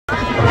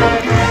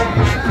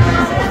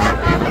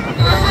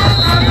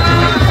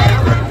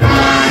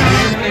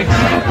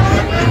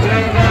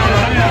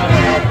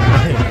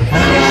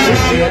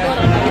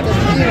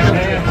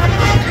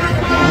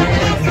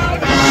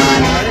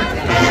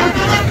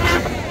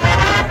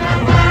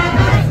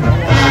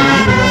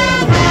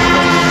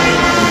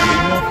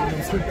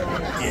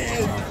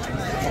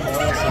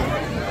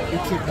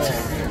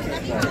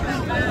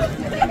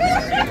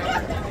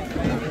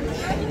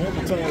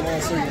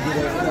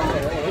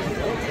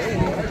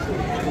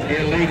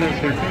illegal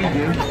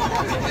procedure.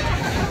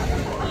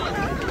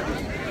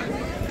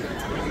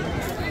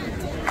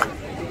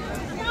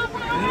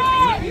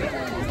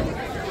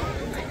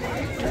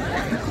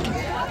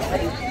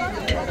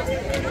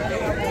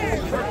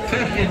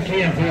 First and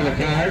 10 for the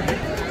card.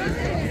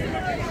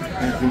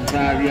 That's the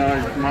 5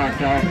 yards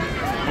marked off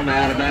on the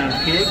out of bounds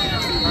kick.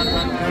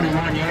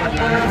 21-yard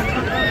line.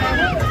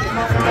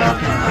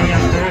 First and 10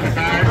 for the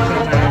card.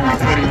 Somewhere on the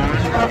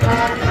 31.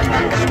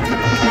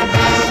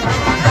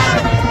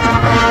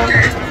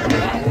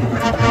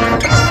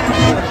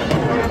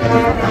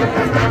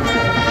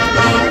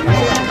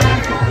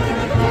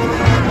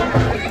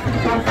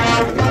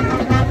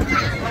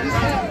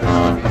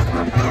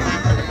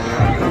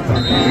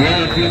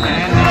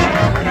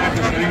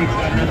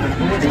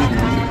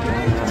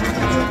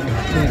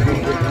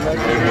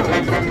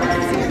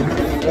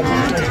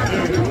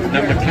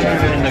 Number 2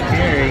 in the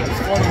carry.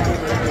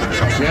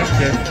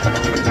 Justin.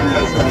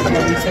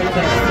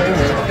 Second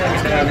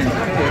down and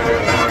 6.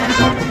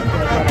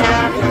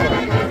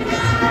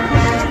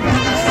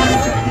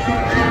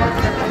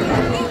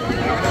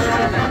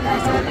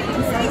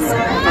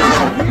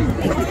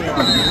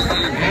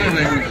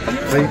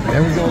 See,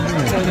 there we go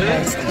again.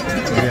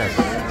 Yes.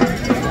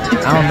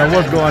 I don't know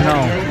what's going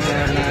on.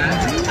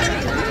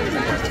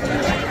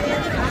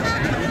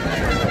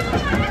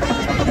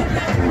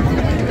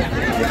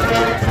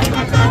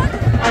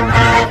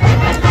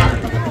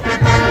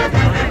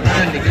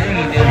 The gain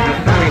is the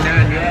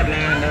 49-yard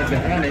line of the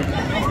Hornets.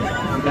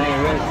 Ball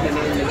resting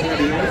in the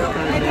 38,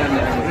 comes down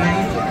to 3.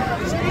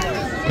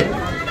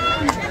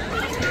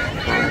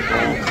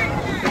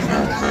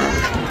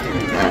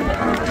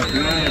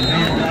 Ryan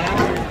handoff.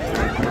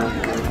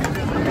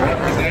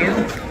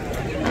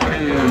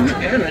 Once again to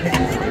Evan.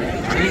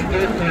 He's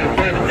good for a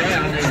 7th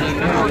down as he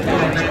moves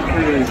on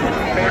into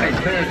Hornet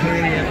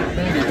territory at the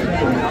 34.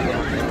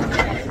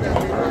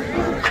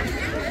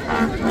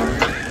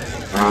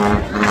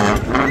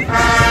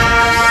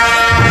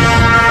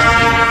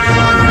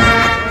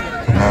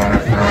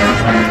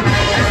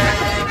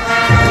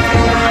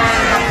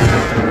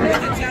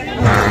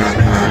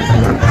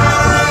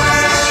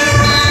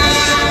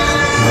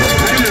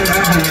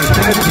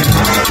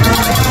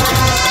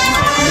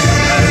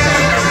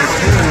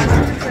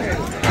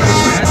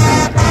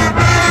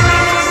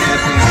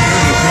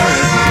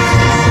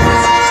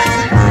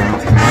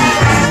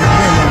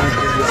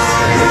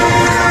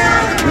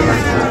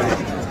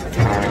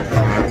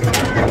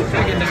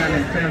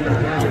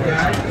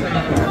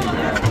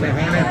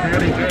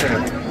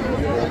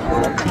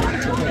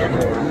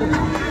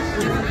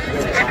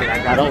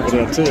 Over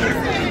there too. Yeah,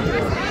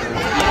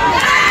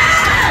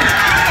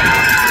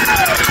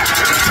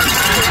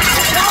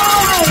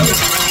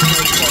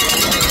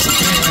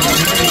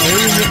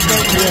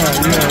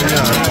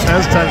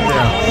 that's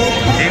touchdown.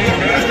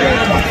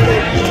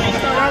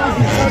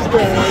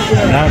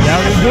 Now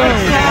it's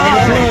glory.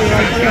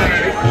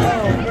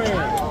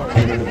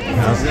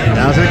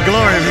 Now it's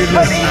glory if you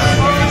just.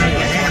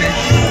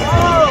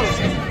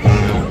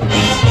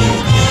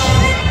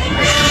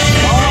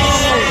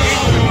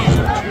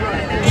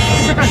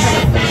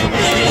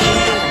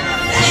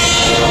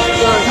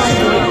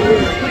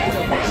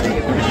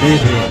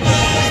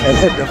 And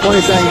the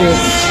funny thing is,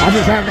 I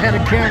just haven't had a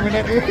camera in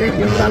that area.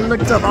 When I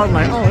looked up, I was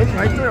like, oh, it's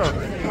right there.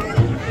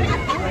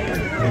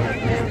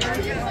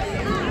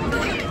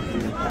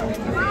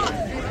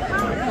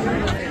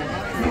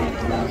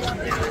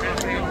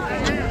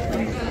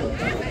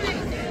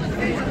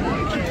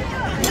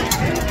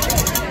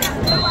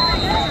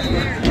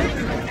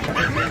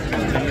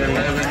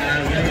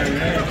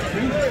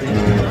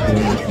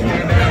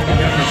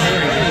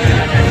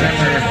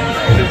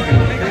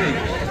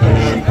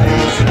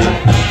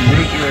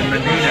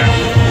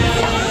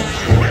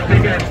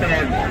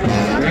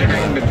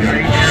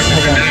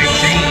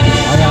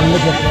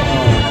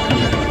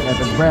 At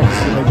the breaths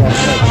they got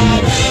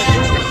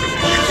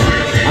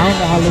I don't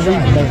know how Louise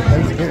made it.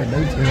 They scared.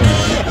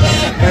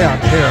 They are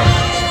terrible.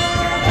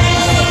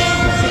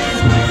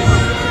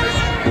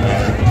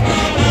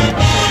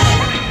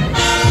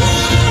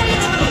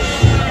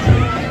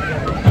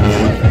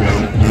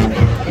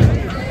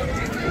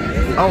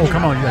 Oh,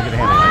 come on, you gotta get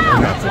a hand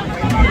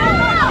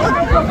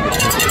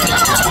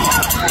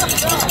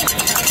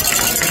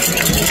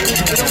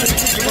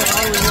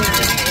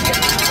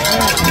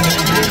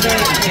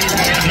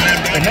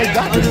and they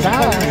got the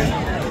signs.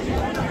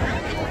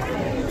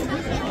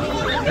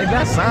 They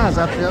got signs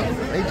up there.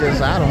 They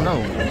just, I don't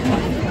know.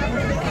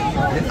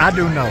 I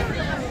do know.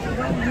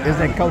 Is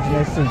that coach in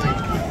that suit?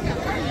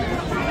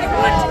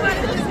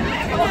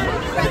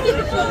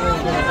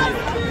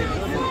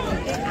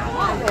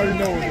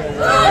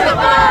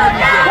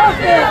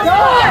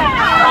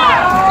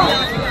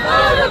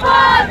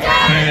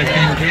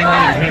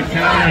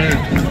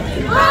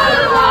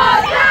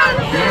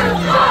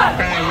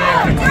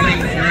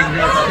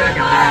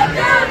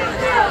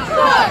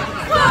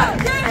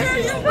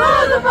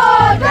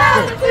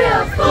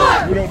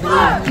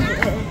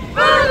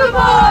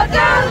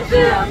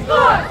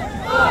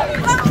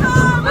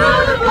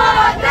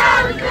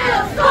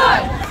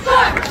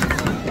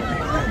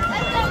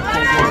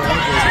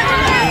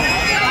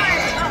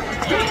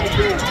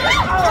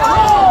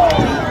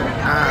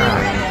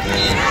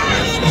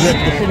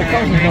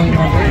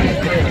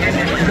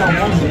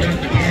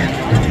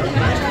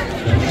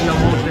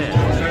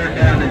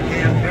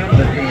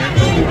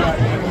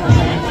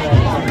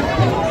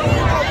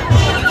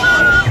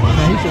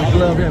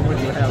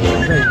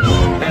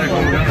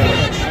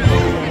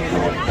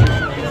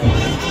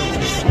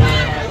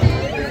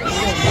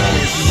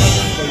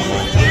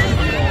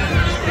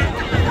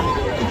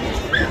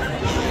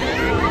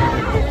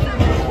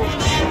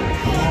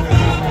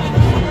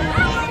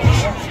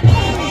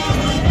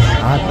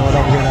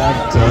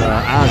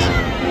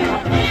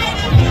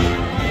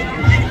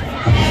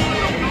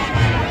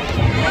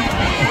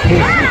 He's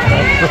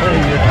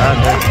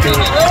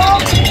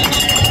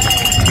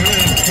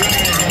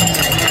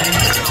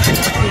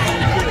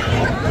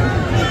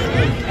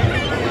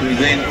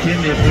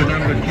intended for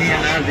number 10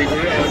 as he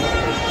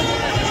will.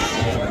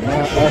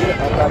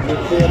 After I get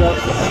set up,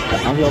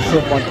 I'm going to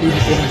put my feet in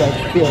the back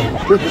field.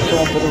 This is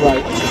going to the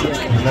right.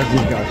 Let's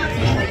just go.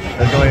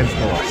 Let's go ahead and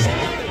score.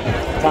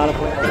 Kind of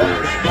play.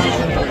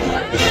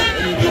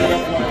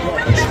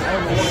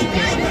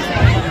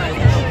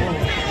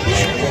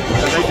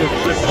 They just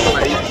flip the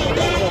play.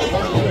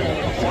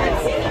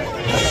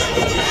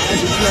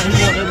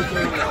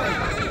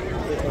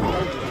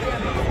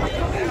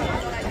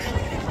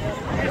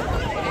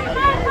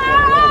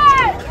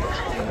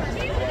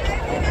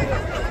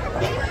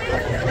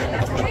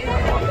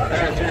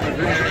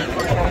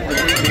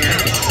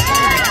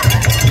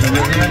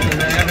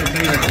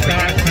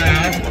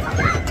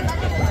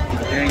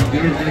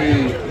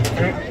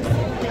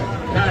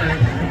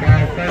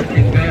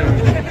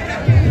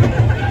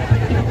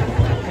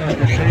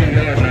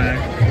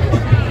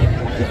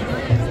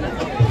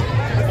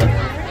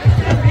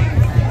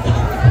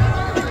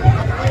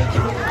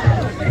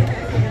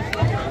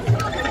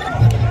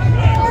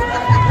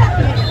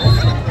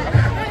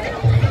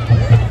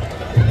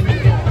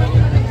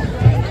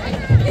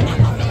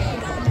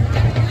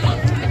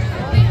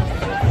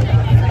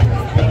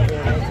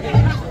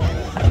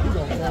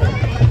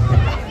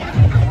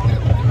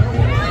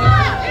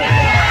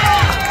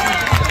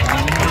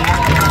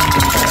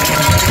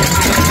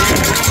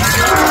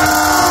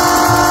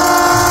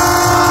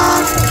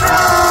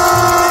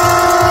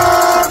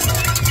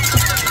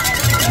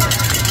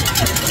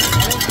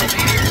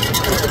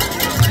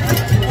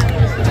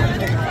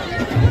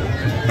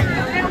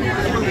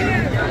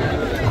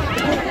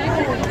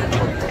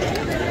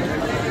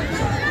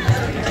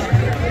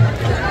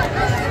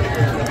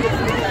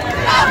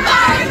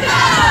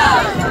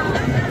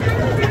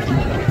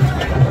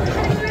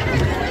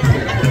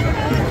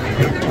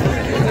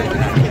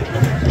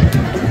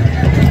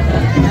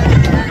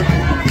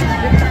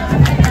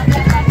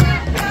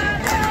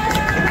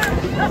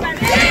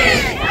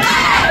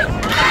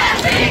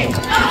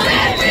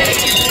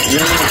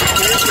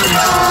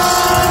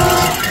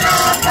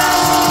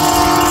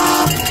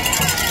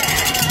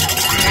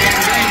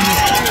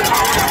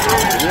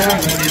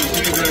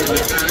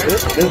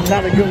 This is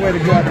not a good way to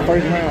go out the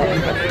first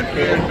round.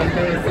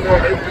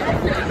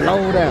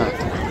 Low down.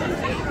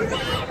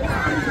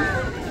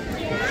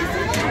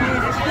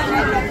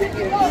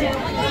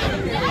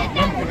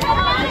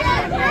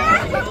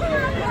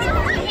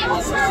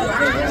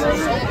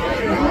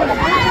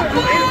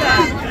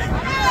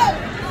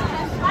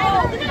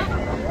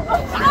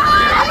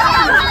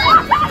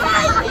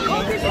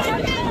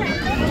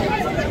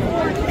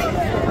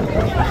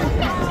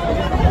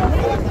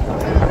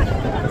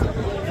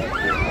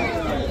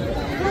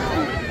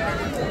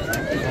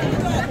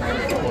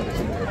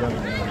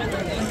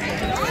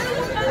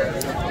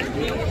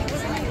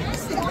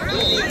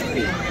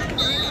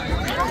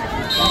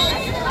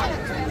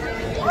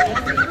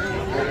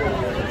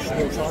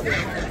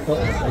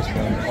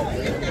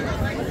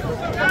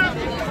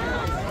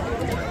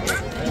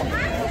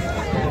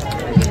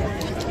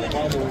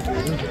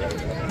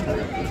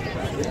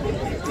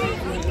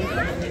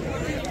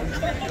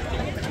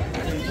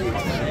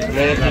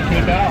 Ready to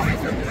kick off.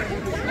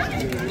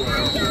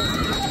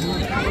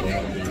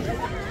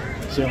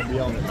 She'll be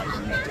on it.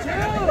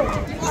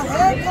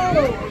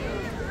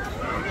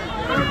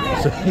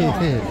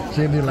 She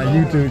didn't do like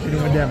YouTube. She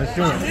didn't went down the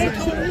short.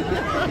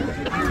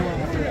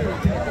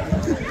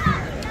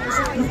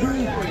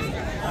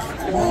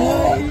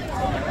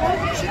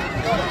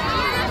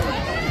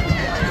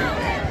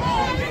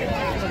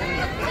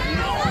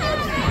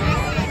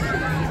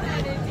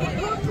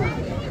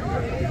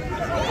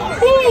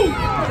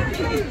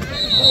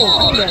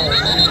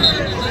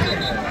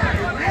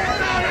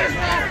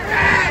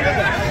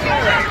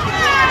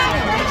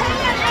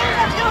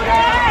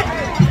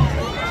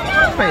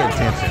 Pay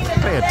attention.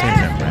 Pay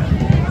attention, man.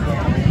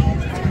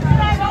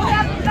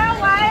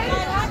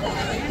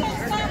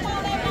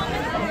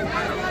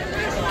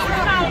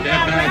 That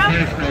ball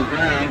personal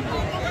ground.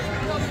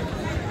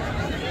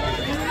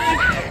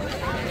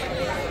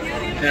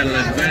 That'll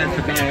advance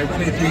the ball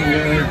 15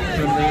 yards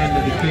from the end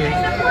of the kick.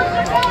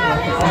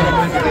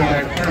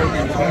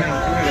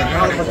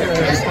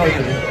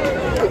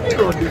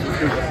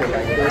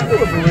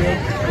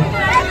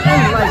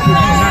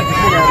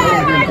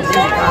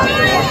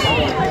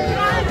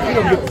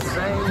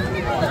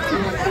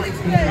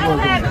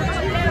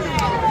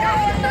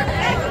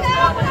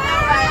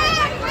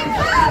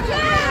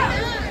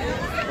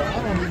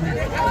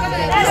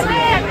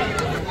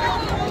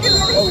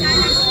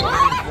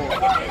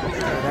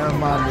 That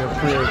reminds me of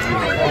prayer.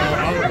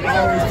 I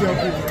always tell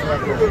people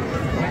like that.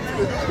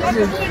 That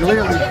is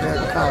literally that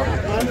call.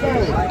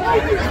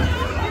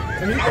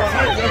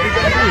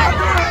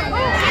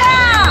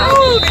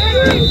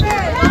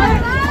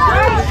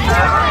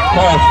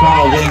 Pass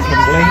falls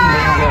incomplete.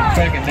 We're going to go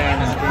second down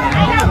and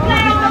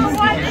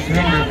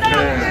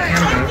 10.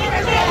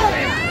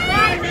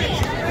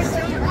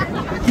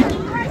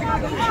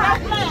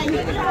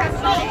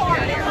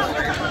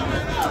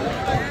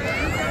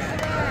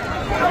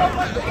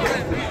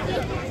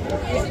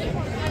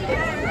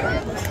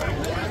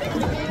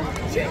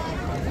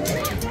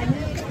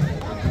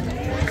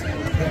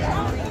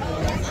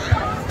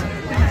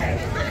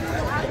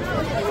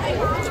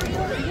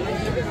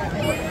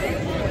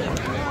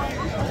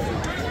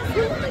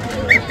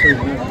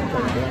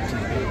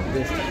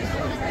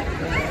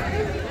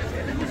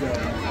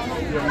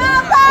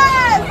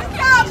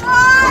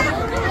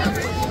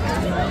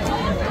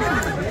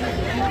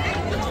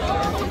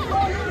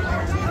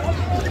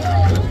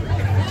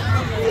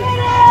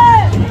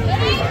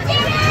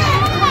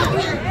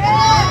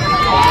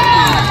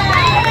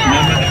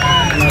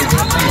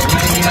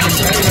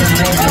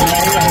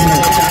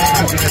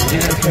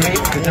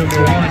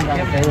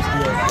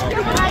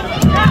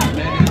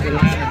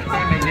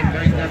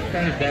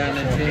 Down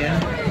in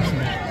 10.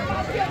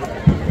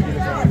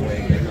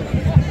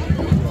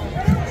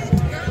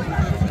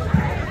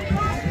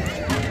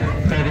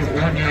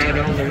 31 yard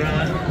on the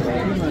run.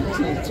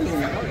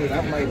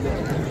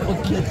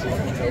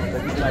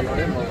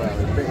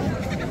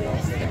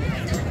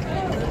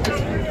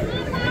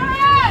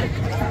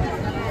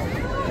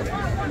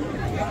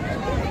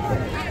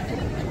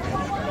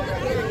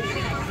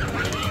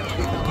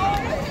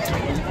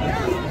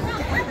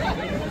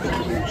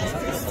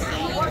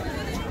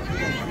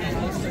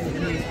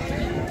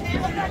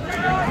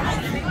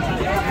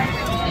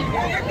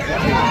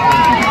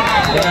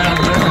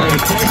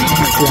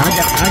 I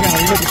got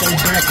to look at those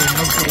back and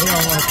make sure they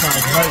don't want to try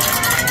to hurt.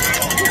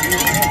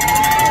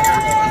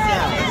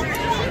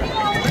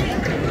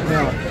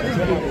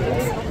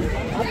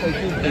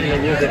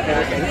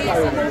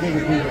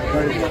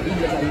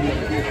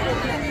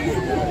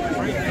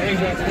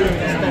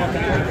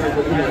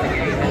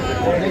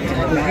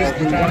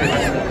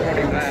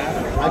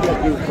 I got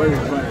to do very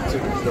funny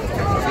too.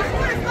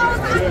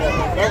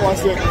 That's why I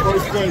said the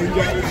first thing you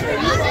got to say.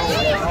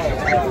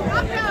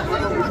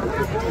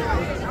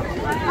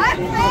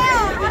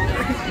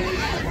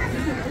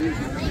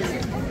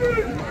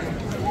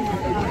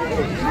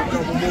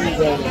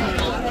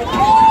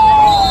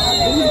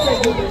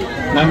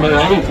 Number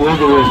 8 will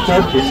be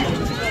reception.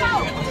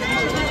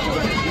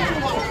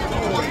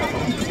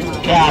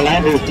 Kyle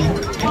Anderson.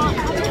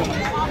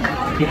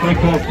 He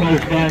picked up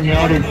first down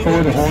yardage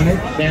for the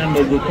Hornets down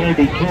to the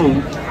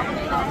 32.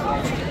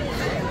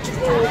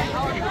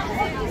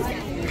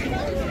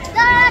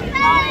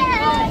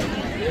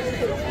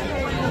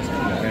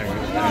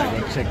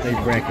 Check their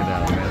bracket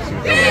out, man.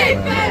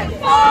 Defense,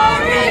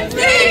 forward,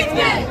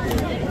 defense!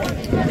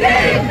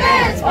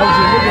 Defense,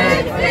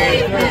 forward,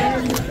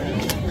 defense!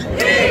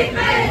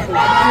 Defense,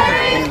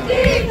 forward,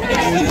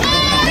 defense!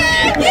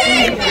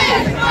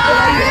 Defense,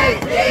 forward,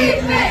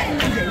 defense!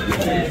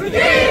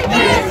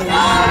 Defense,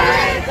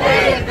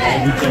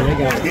 forward,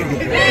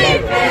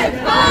 defense! Defense,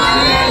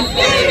 forward, defense! Defense, forward,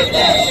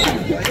 defense!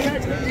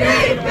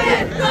 Defense,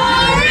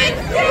 forward,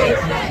 defense!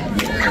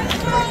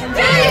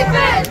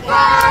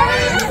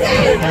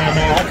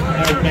 Timeout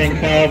has been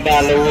called by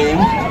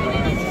Louise.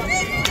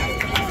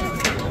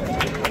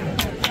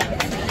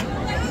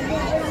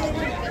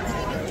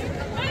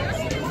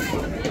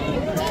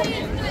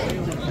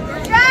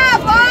 Yeah,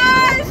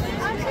 boys!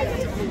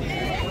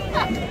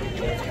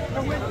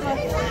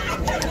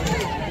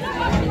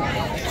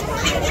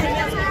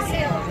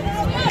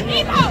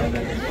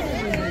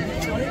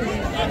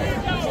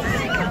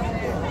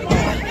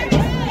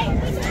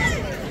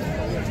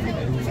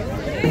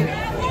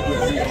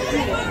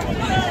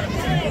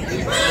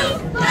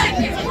 Black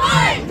and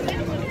white!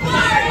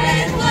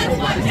 Orange, let's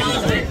go!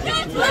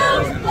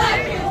 Blue,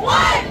 black and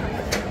white!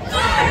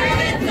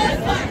 Orange, let's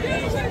go!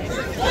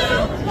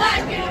 Blue,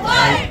 black and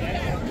white!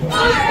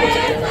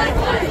 Orange, let's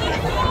go!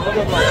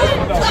 Blue,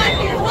 black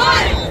and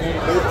white!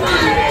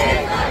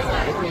 Orange, let's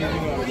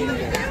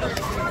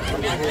go!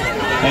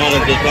 Out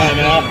of the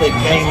timeout, it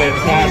came at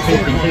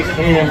 5:56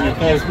 here in the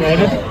first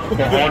quarter.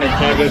 The Hornets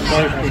have it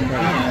first and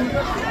 10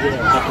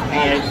 at the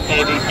Pirates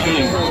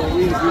 32.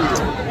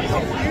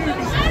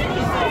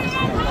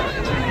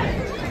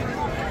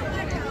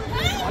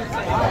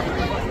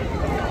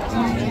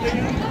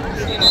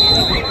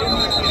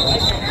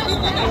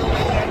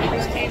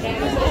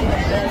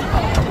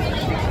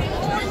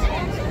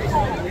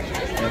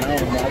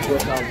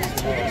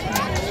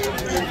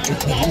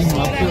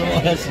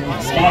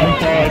 Starting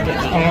forward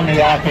on the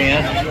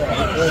offense,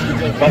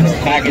 but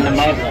backing them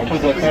up to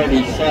the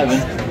 37.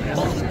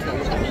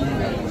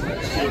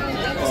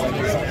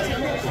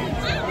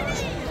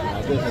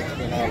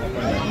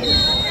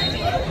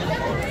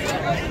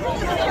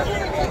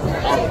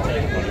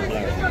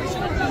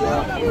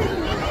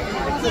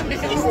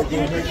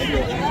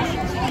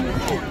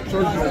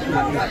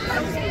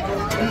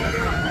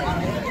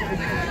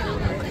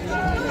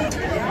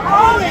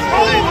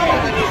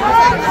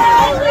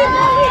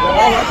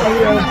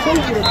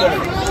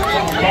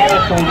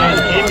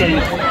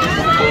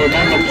 For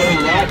number 2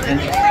 Watson.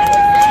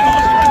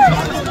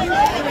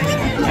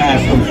 Pass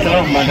from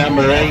Shelton by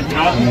number 8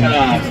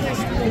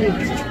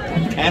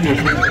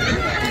 Anderson.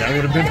 That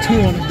would have been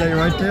 2 on the day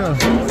right there.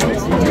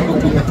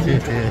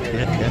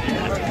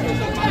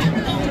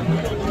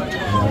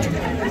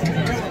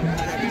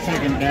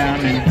 Second down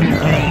and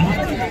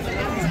 15.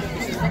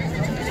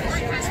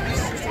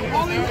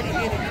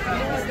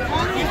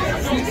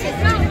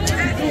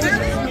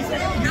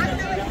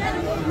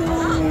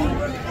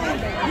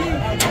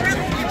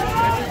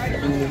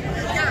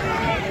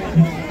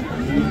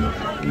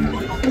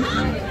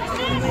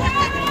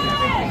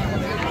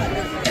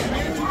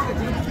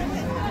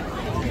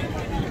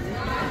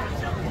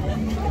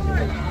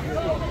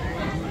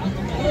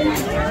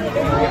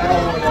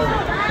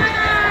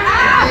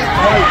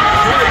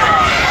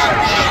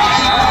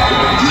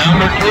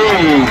 Number 2,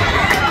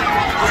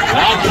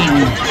 Watson.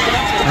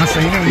 I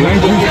see him. There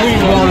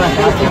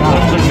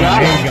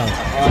you go.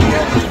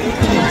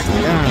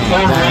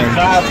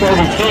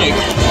 5:36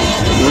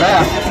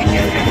 left.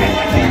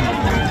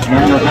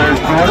 In the third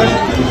quarter,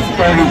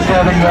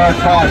 37-yard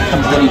pass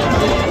completion.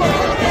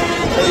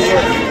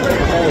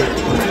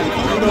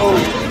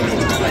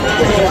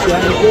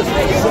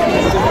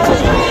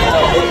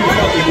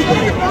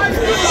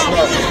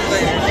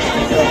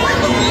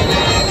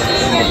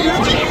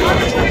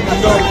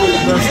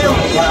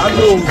 I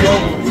knew it was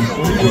over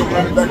when he was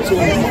running back to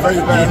him. Very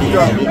bad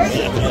job. He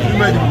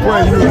made him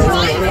play. He was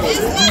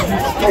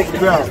open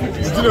down.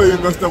 But you know he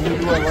messed up when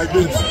he went like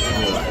this.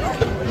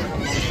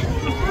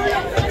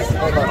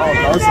 I was like, oh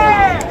no, it's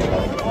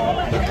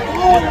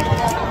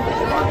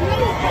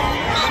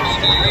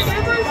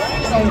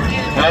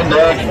And the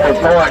extra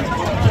point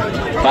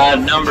by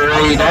number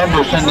 8,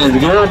 Anderson, is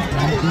good.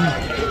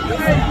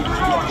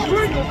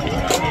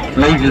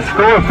 Leads the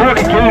score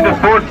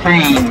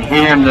 42-14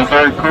 here in the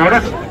third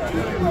quarter.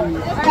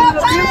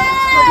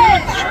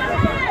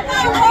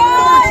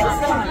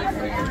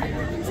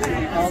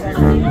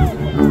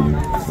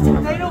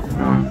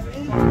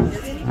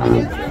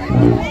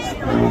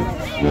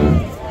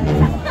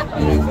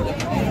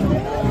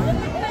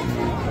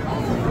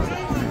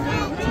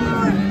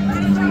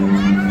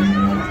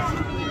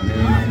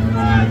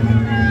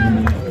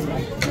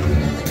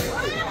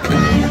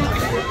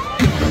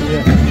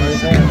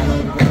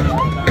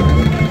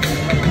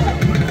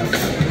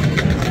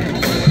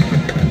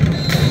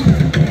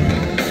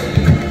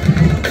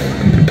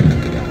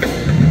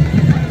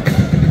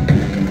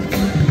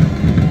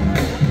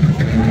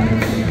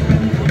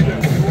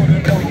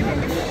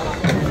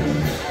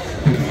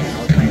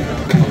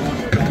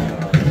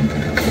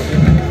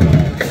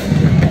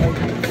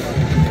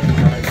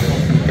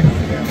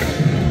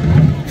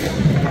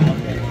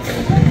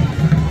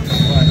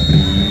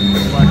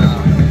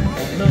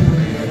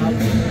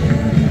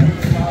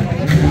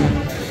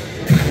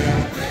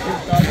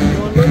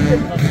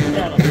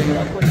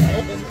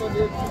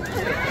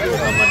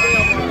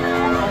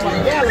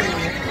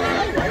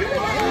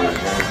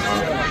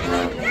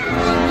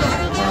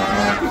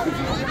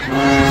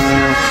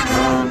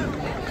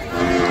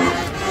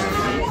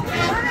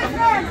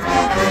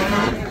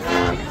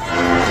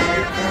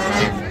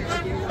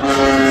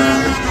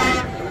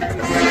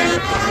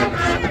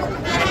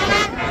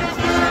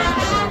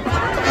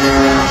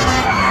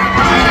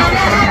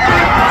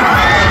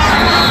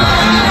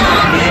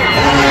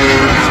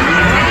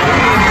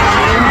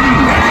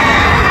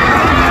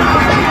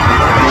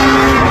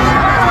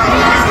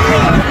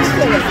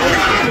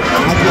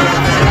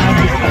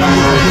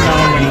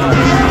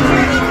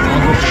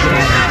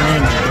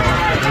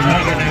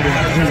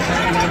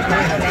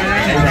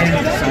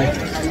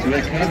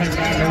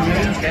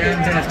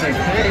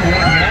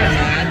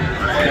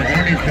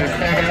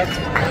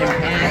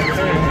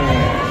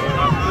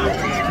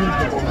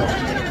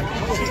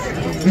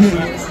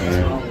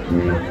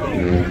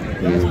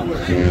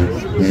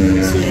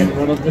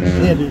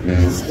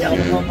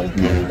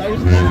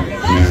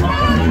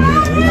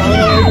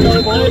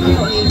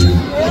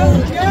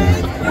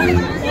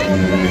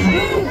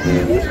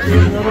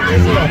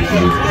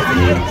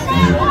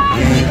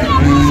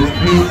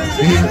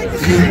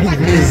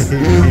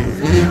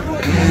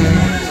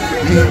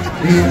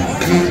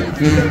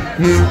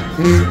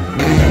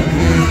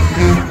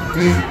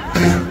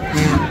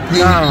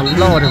 Oh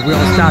Lord, if we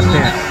don't stop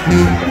that.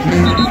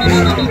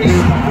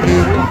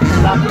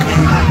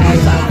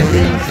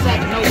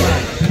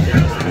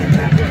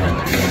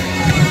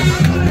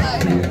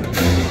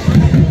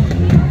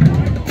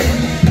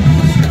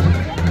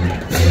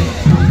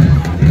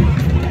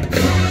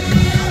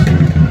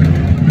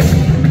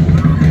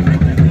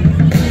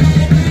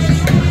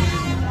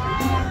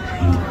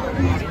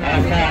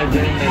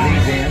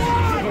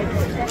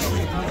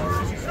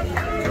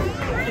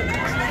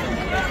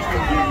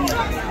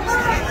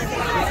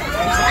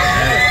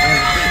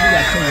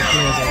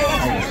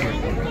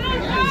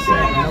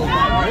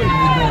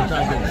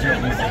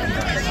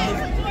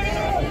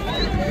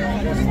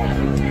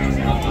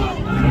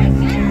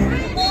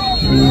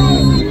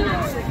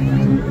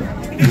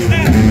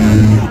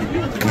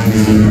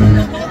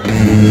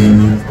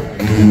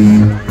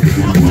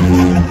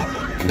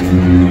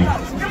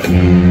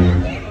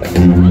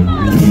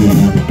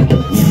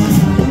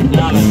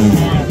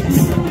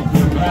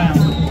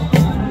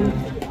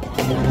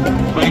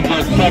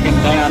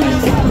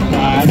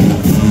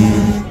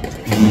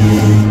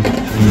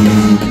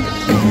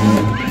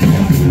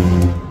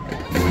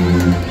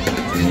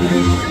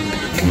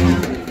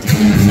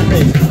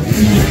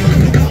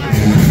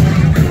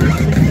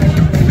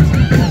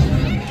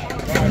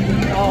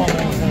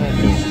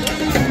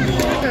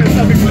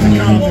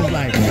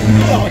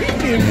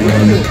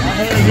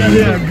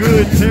 Yeah,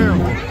 good,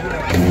 terrible.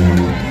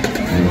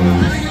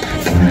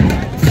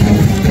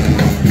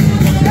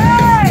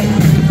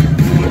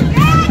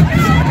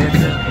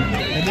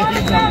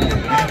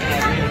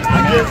 I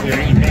guess we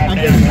got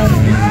no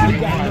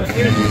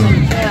energy from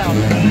the crowd.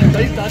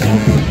 They thought they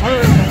were going to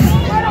hurt.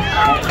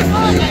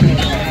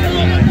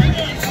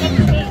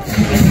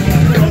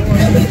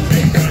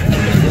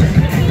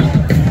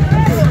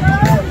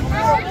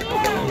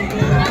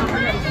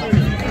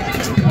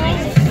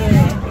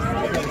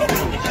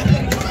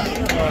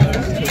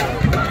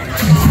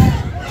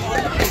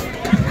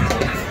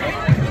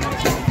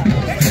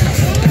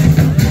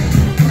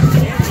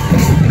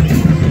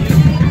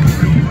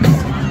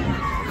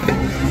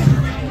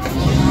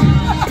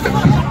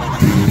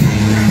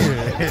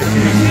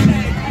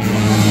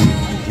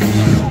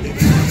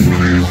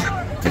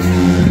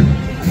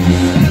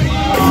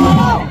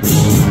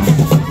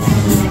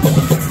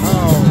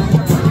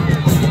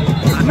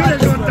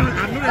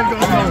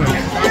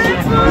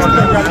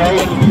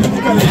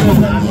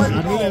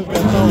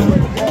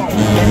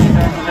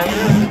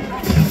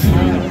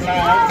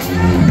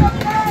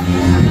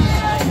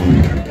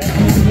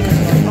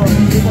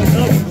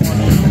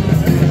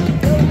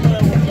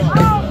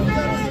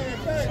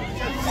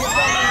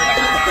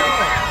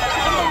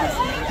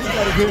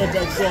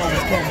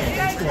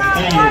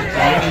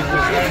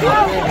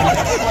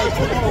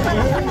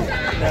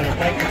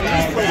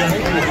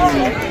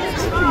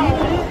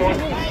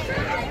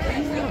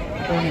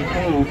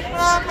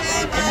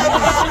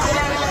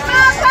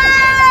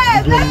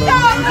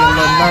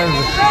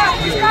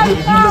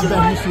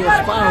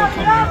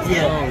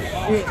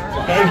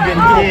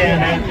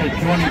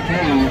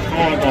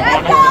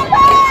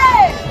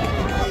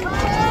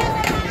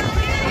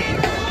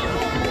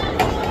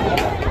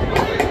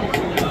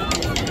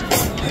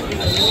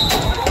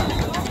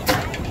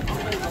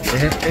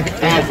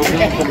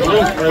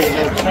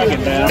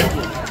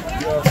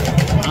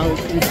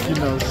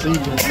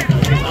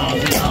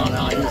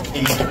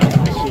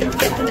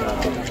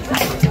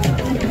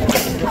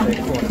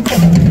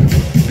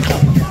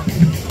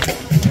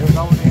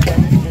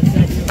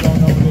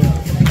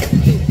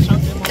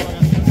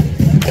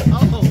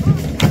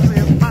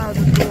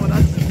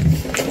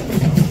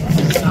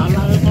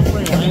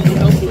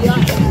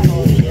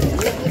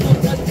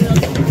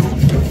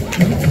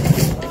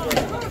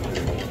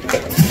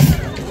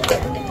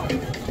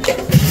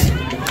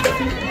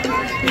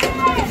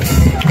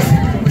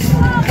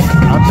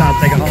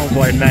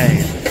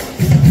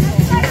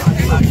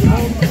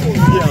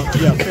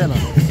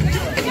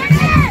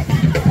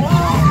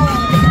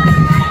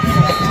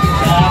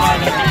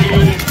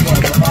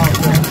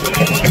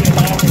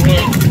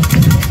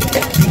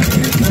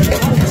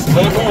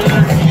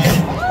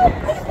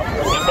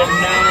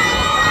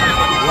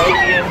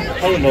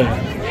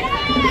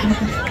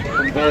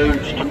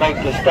 Converge to make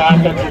the stop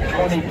at the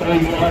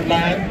 23-yard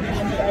line.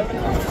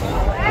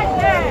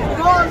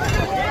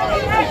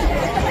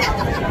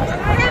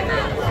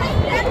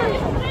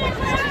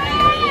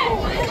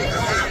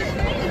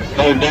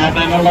 They're down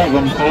in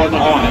 11 for the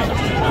Hornets.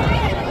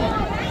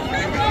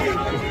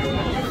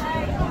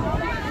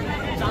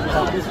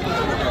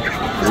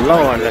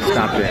 Lord, let's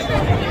stop it.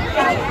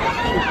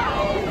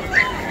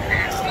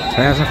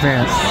 Pass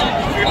offense.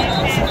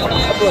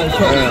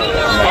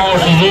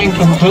 Pass is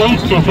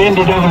incomplete.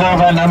 Defended over there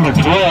by number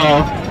 12,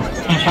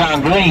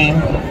 Keyshawn Green.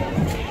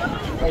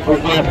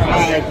 We've got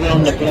 5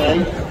 on the play.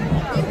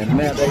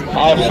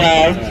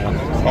 Offside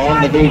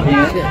on the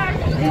defense.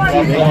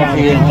 That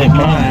penalty is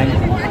declined.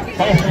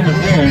 Pass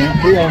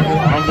interference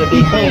on the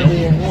defense.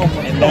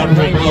 And that will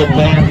be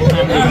advanced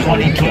from the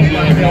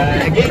 22-yard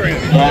line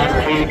down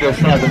to the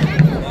 7.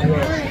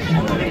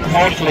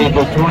 Actually,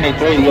 the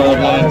 23-yard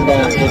line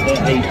down to the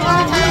 8.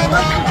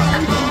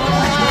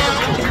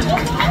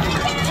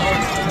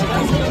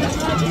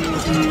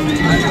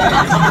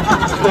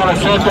 Going to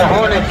set the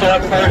Hornets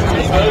up first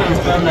and goal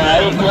from the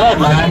 8-yard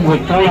line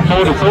with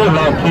 3:44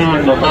 left here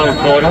in the third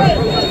quarter.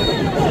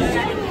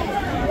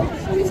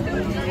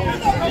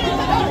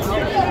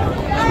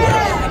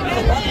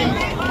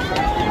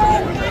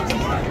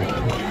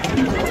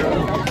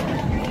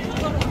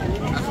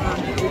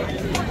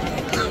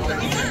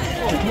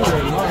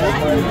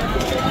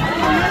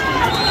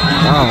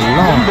 Oh,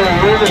 Lord.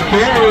 With the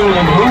carry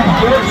and he's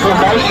good from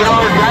 8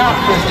 yards out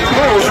to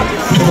score.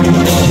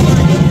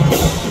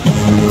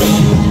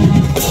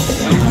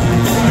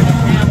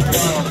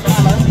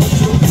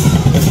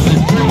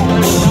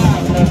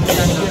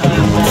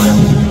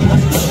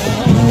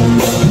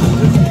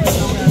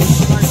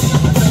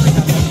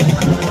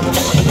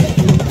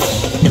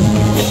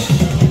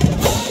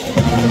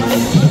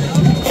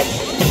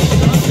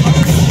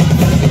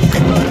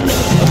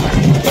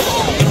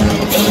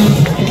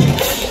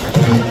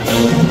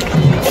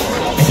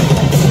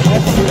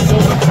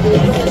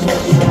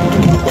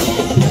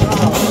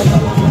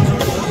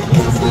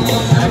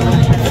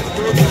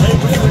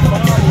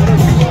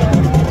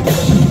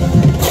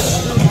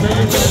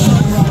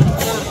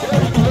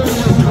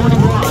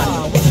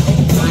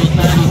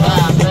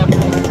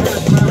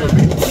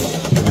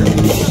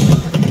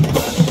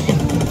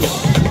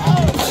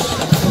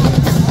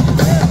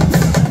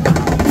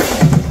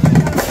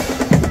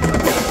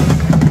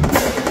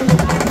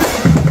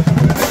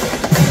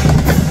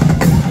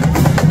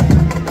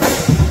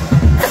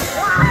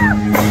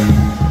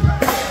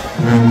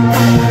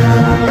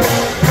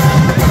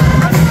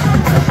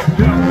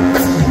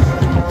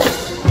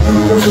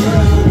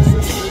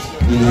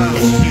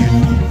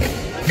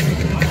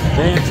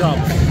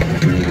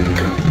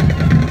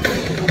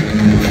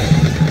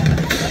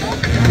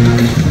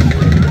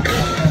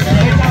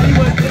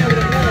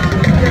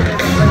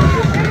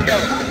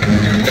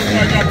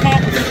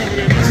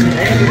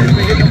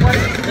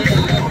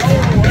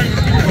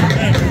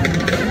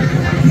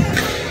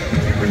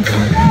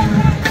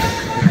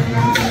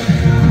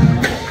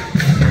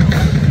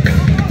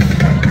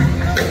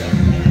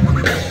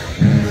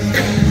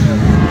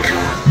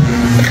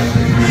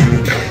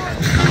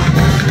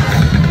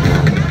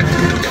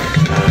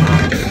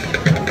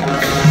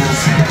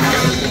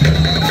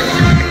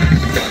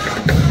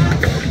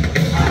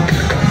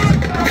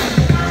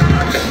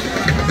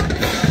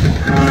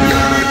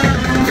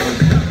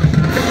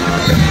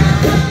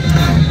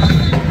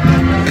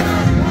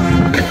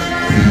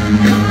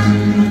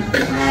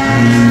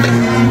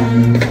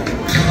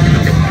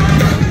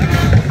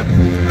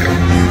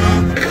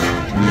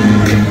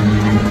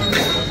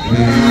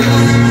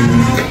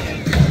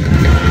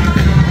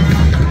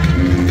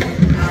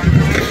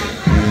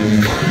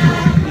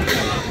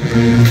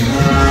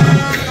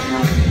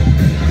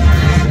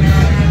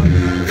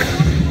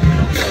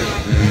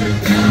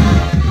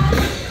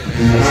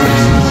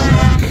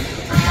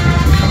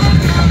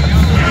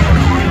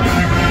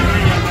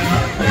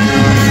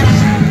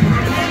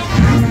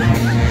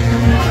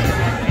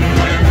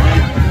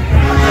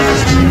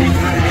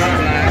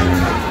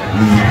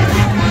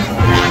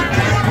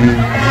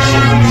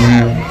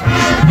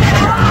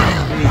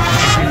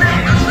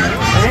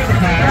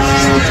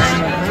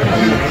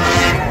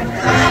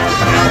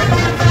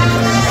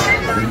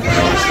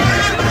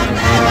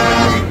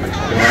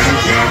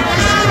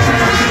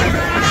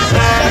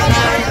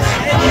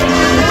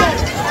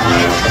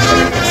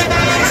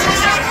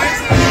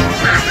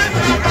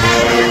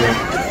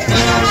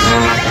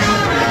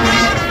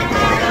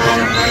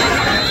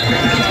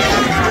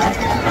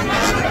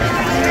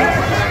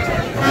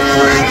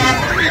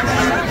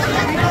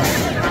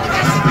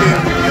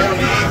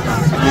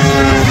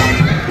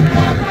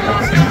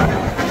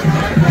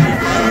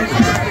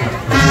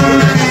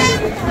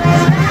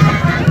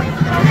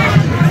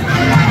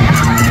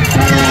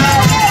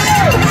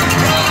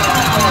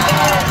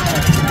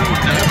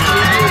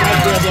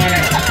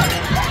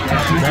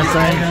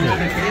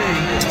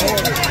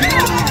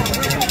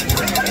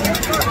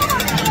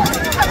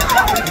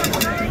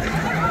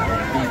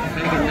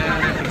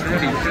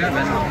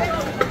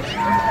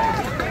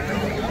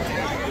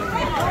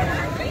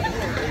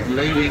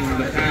 Leaving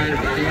the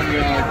Pirates 1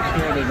 yard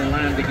short of the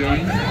line to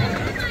gain.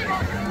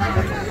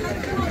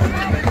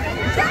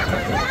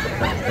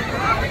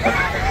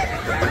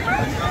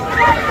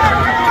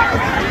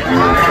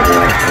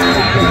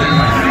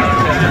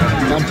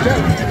 I'm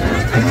telling you.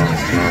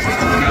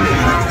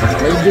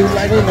 They do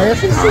like in the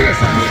SEC or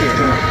some shit.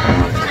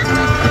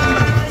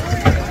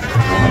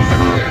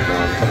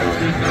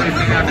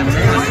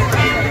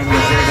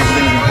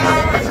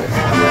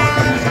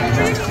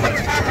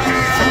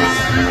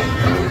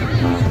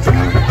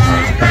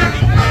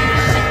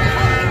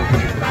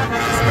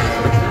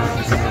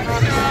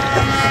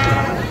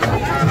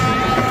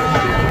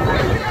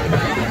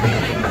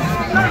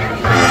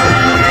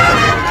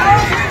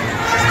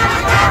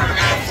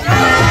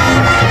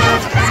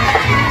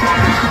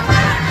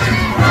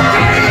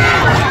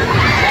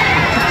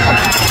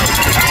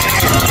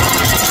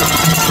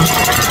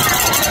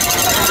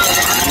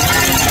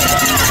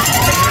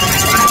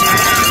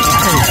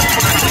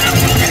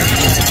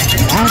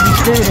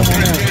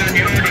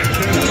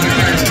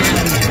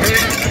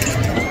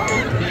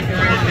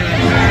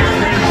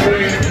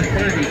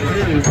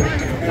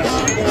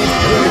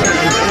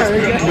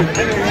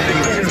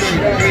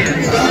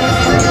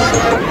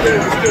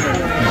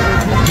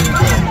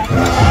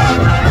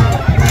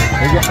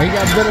 He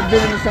got better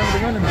bidding than some of the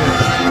running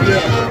backs.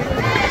 Yeah.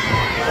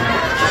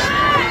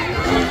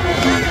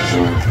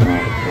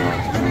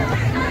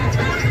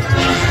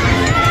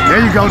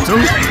 There you go, too.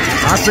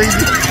 I see you.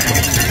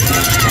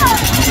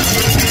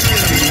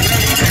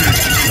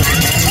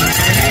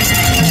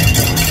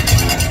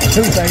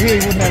 Two say he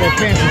ain't wouldn't have that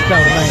fancy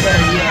stuff, man.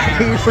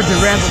 He put the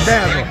razzle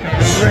dazzle.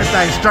 The red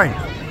thing straight.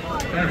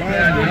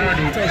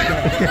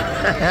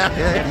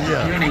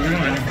 Yeah.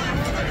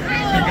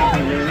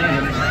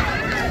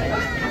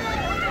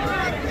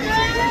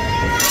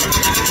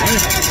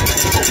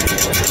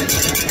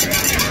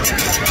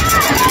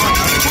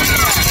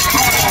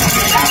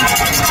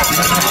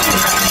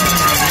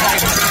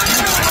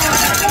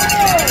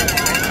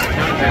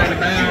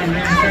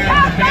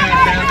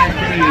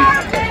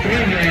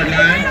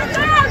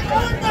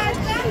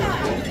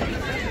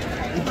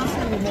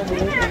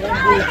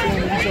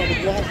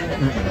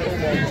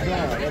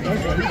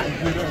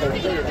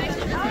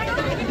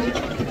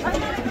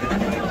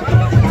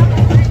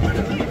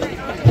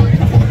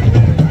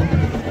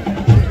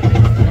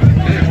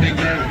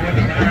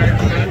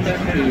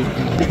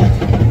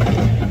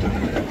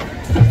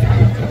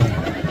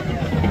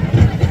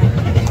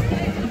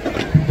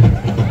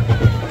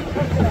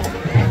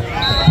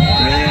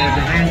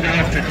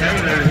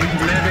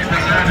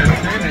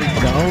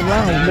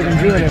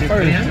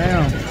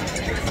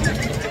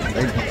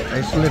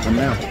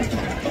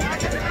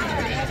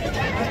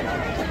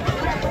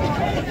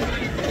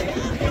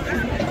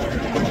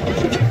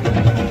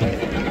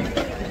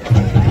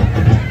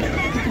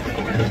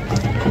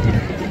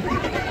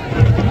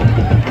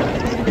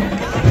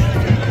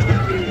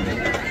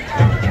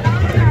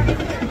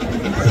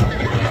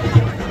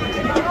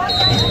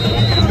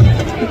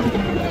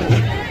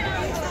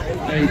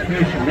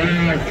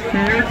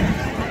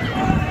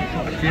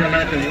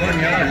 1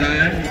 yard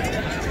line.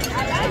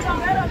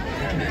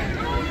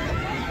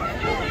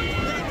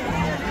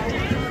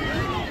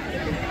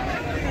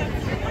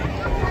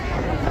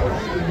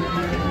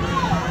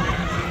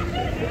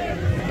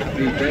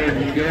 Be third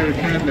and goal,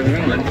 10 to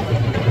 1.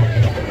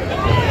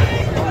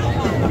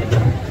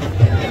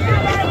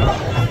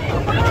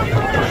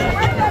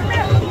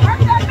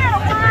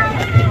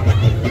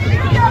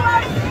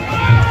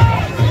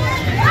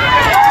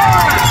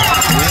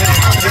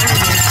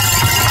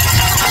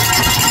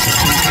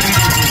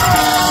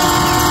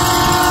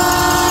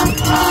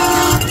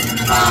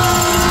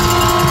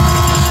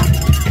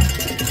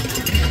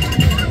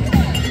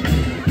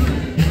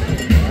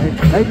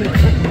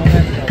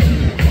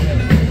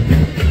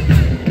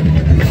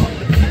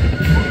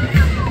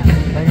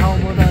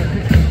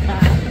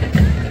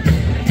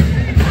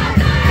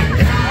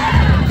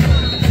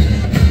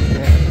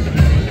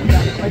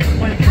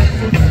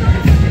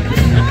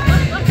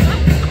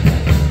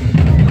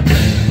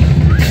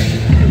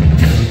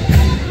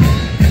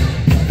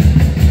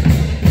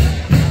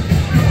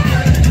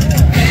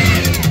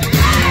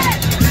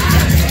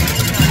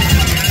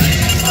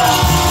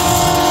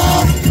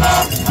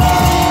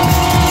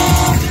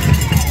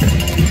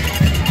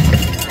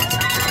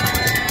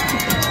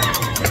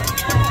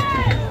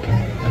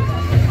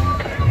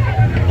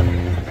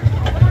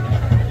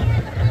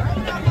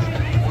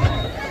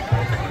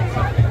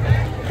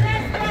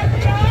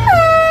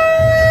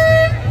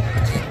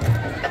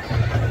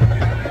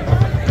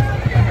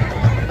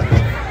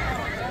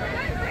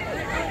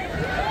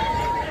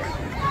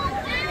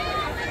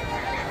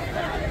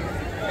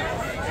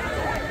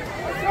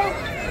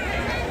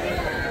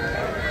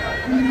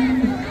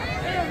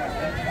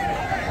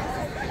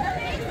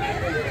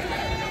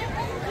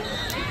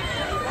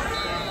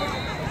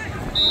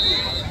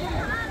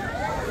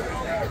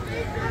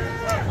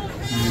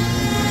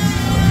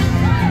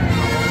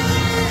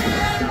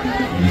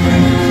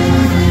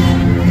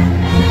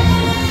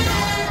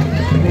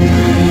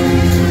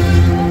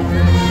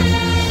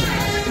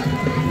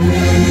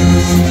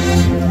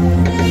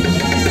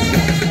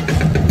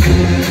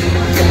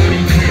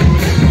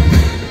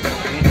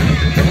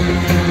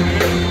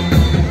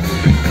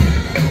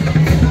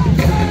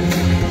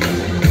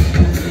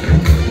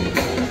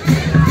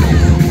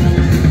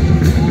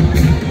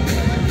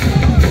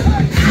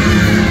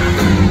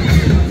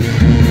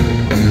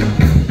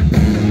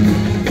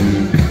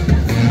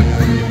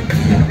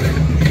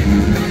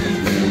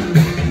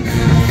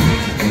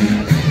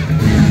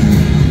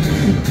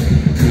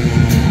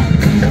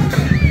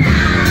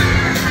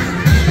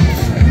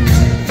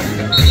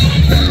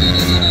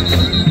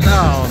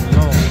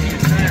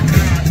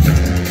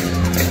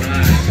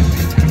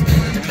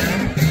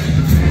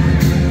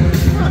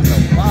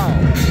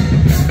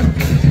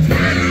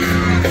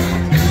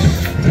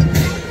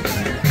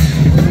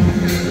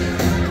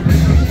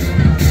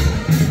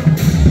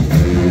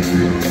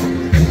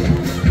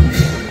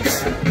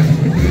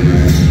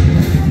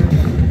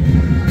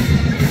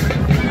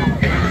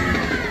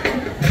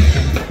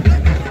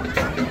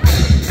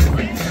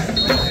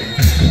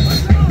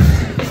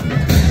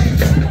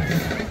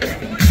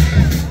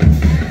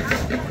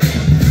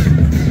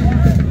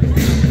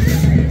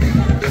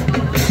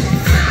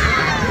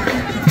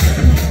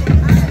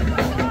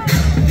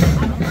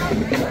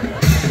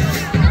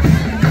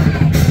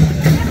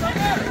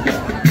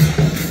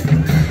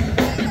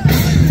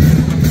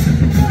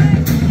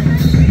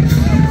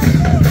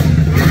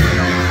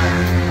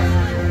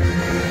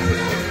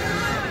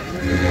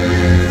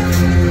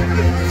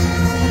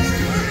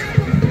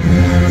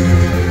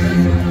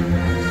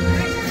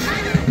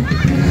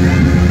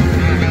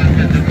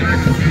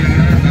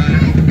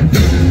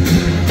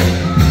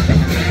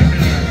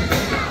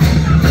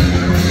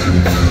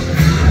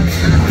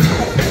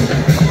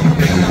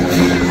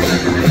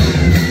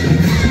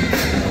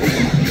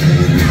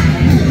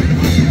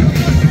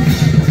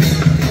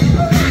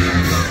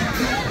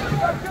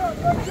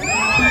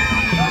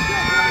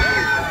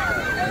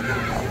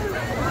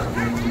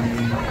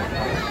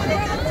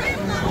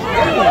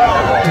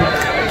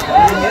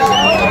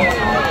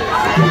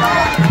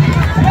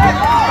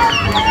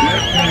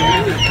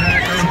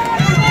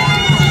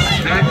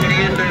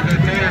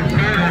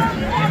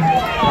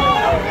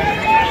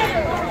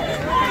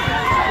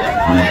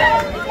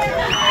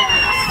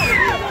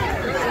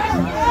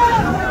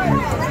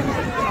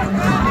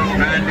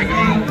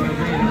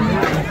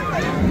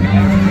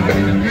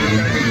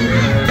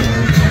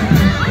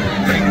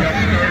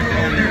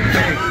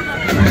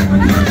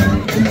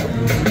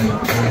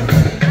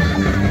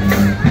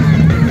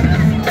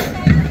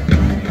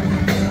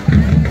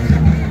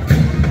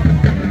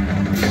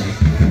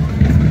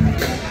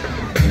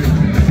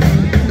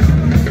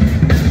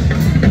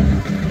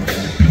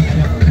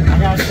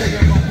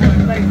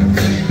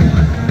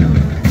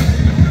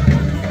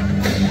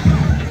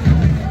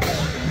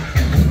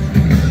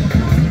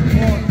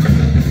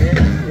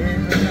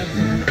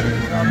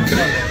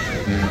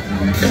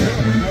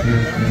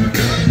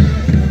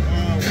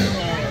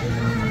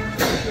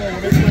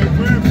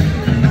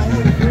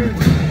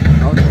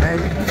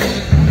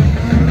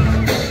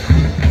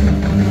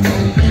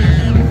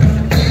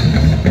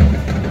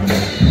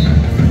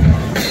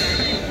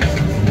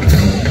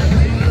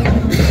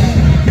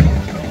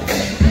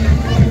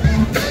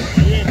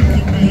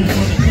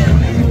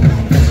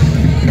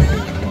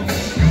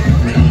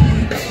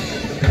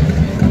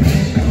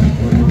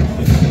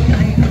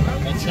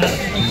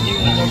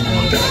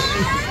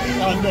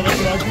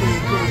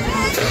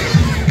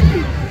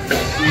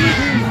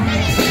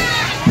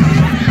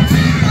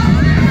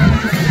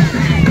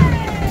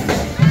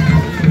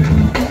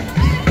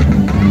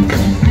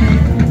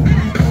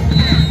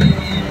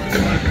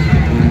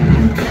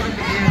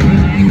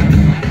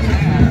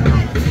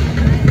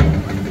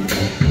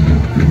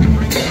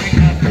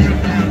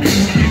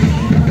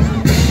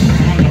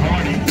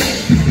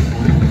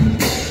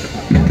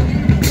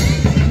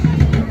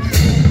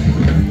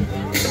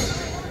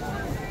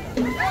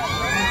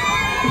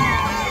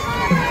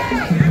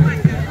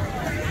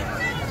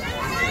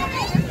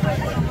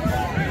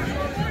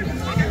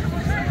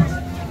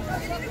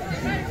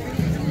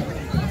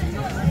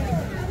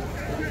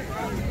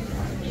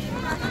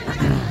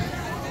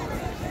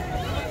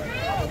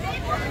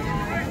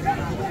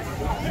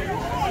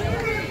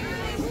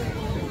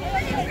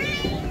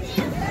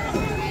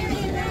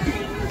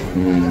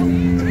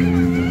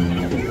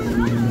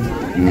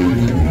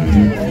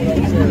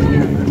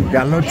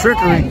 Got a little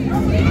trickery.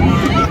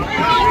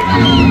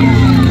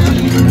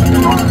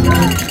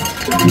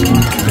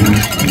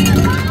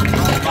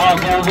 I'll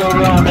go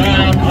around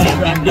down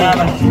and got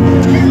us.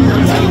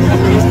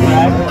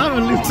 I'm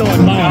at least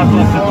throwing long.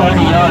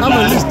 I'm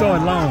at least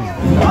throwing long.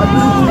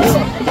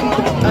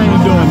 I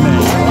ain't doing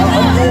that.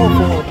 I'm going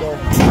for it though.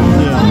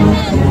 Yeah.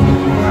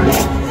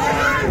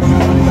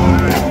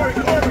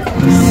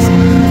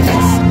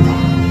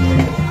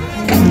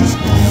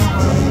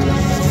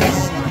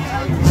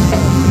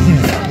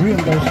 We're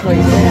gonna go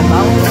straight down. I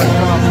was gonna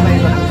try to play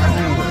with this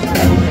thing.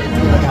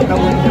 I know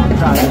we never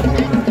tried to.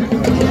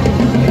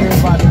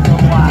 Everybody go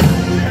wide.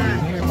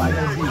 Everybody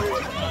go deep.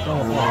 Go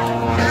wide.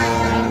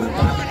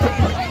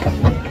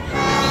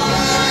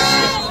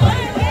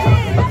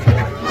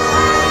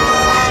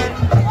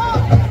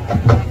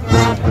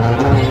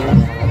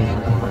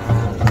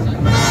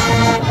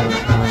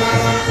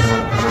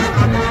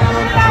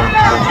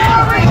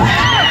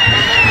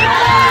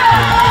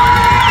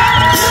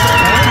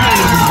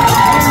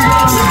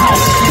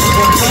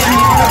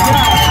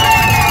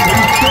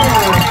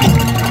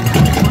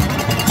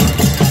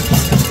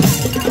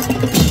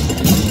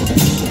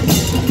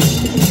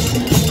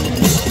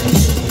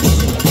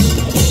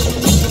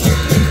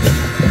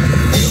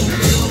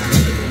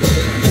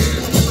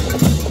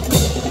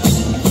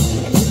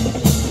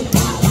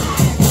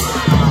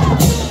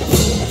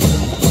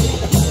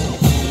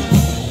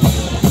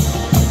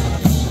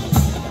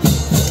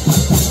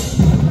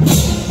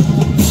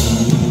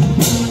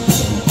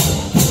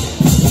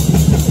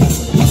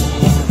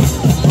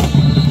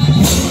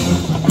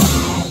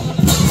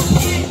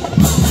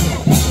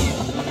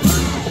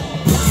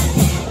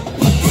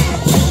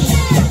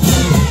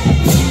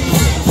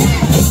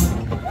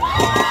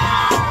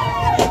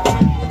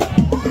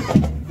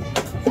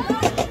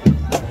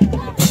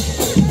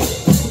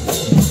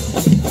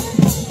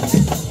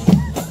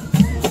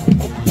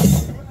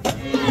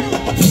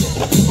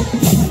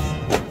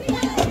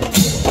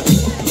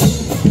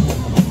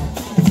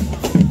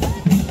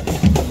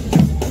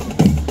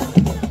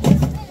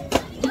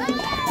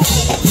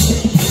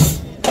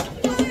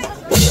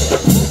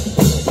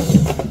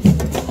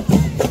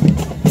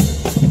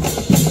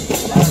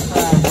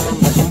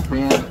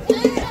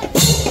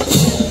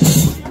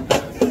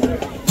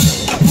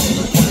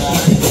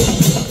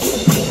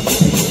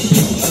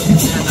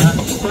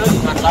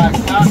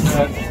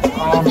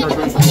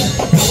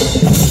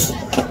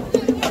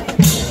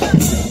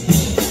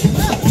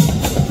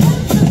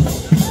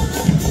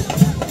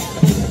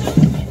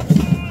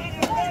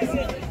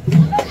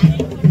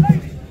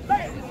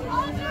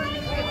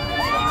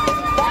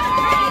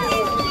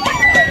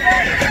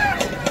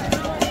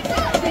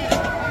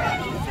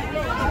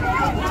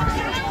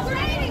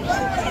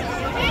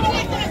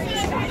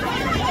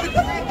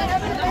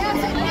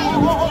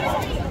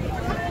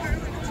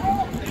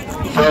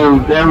 So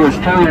there was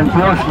two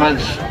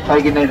enforcements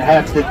taking it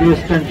half the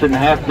distance and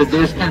half the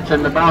distance,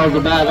 and the ball's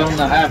about on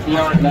the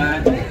half-yard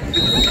line.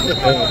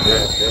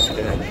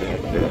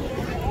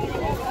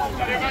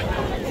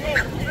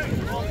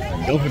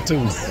 Go for two.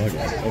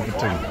 Okay, go for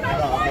two.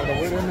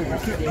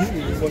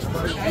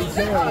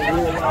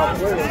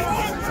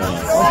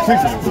 I'm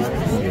kicking it.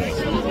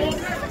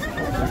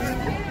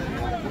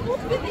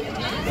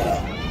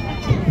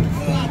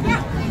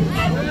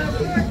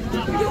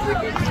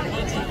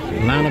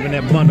 Line up in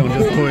that bundle and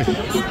just push.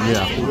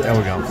 Yeah, there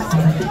we go.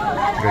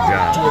 Good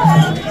job.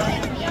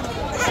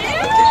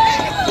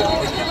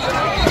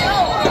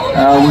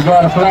 We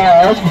got a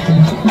flag.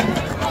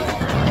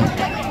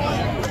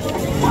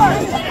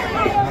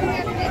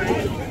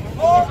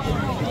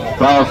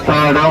 Ball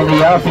started on the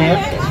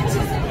offense.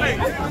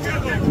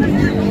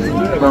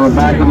 Going to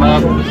back them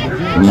up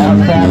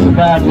outside the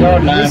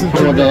 5-yard line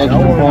for the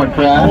extra point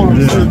try. I want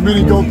to see as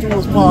many go through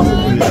as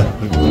possible.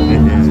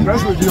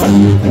 Especially if you don't.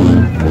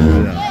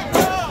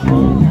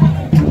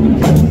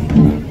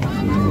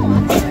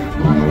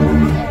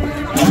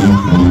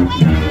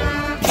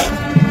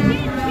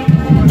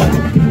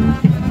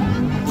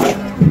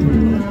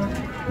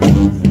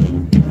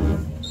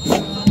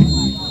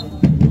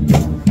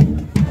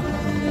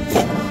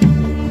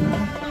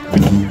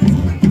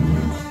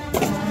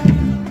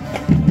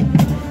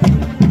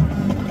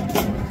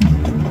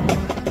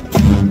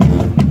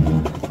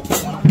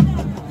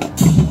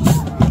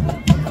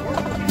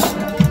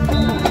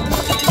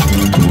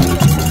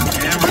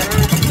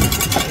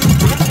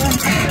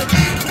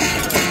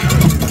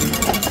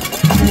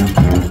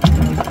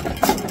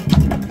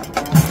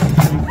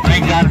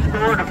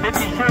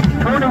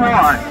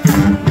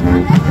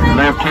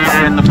 Left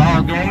here in the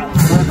ball game.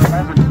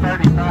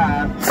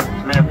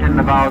 11:35 left in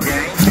the ball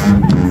game.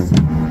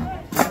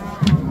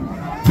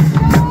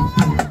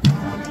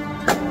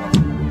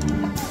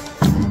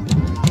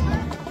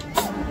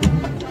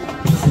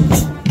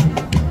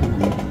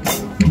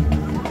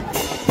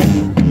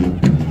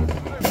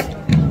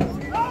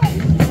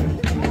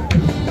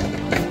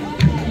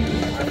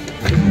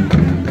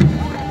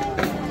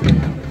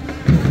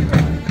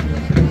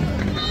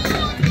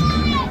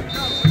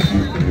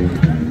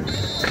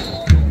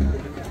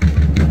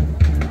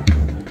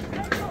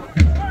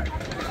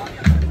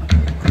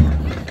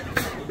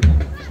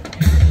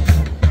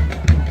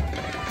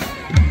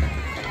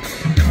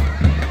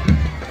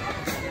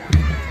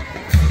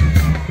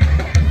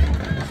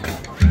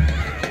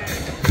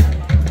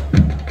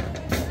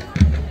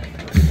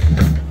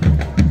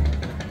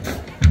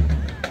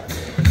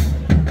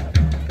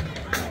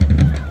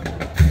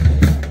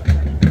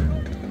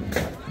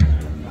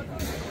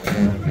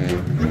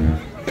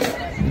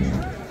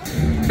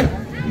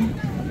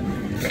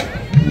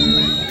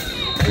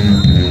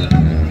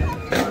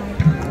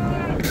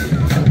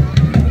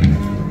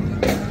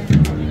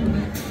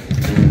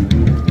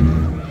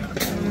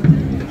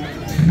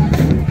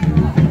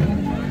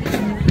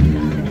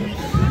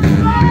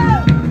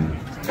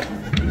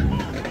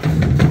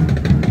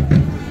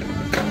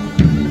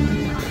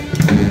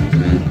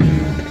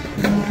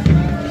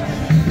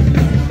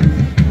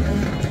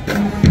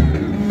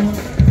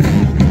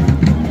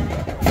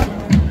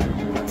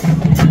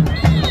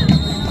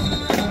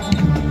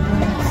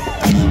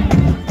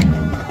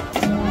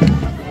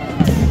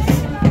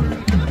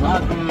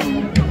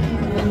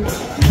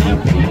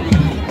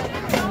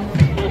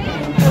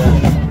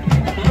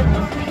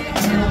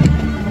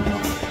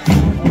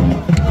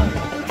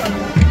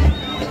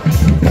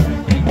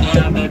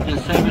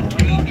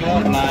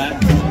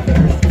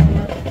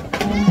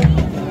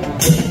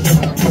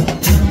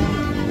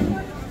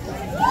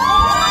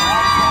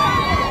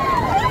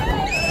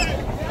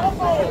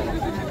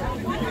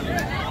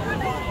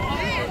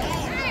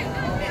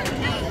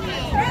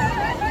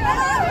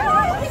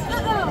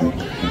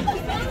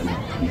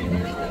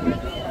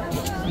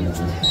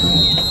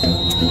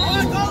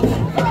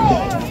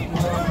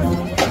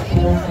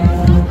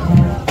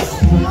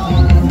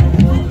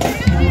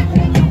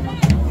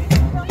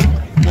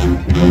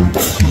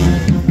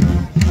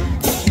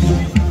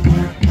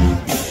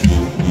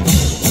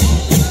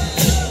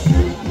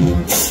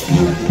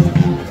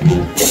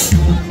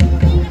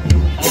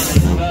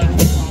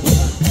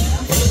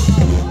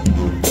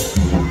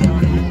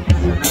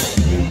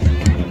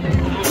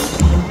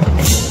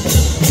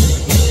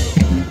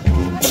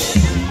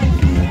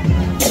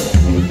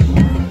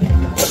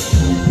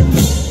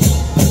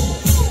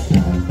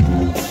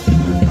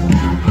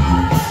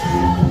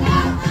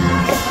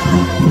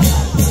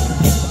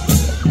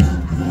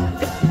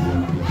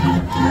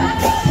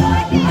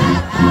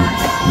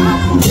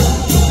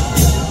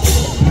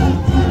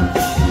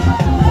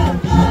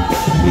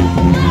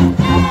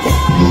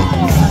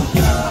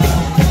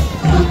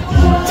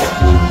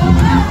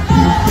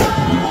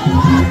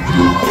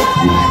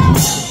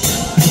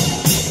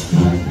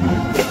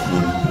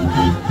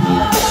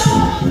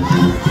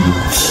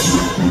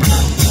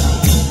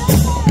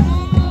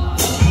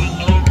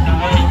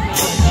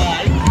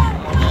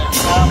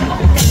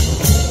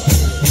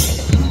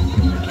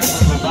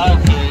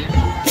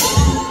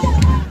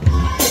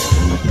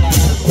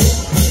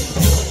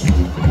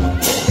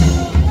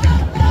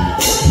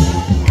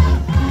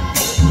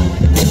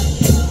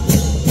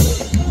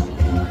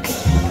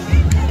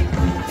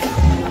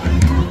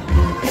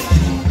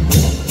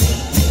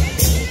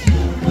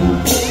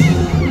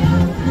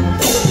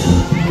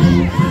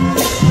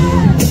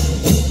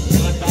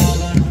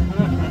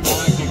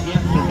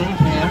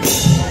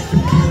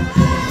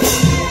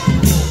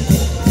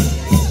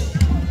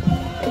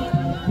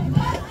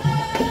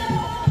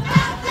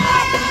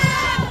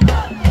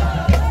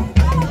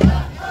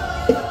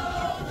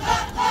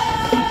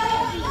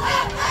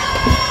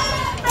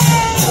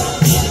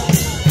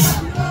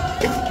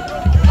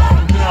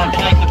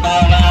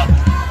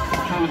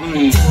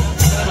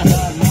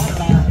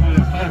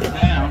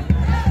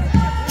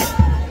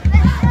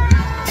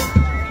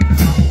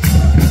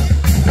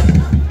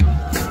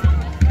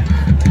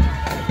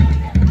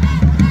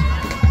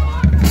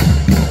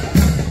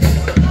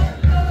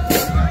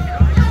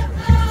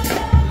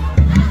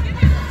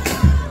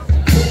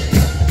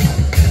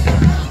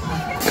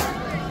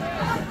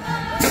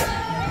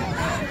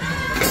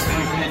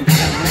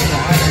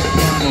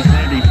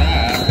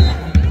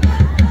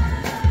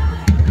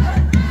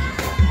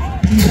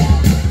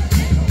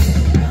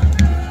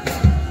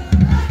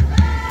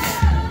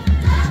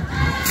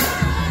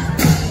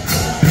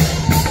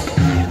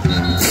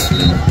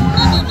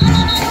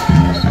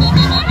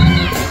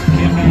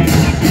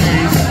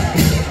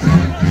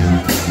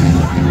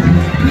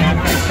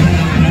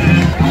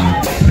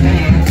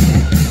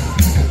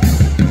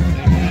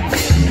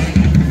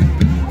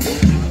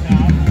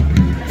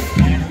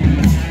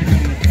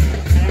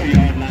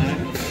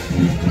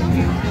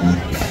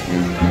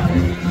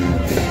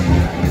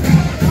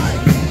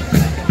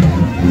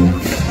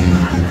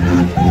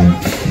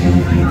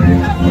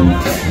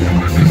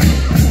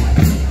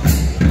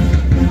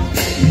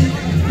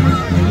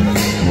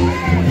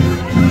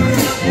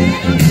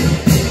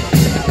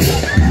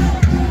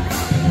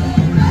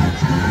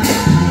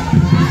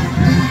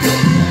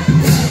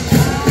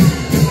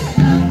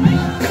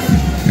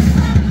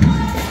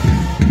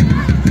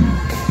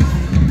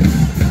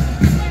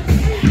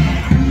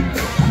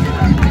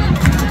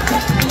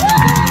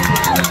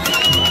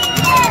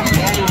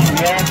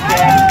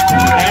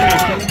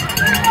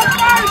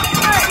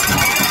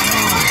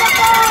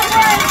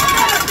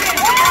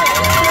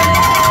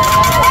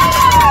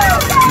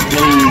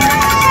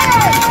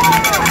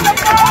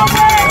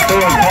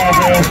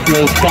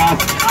 will stop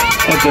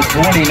at the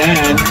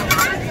 29.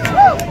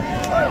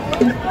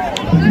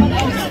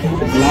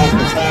 Lost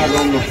the 5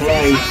 on the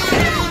play.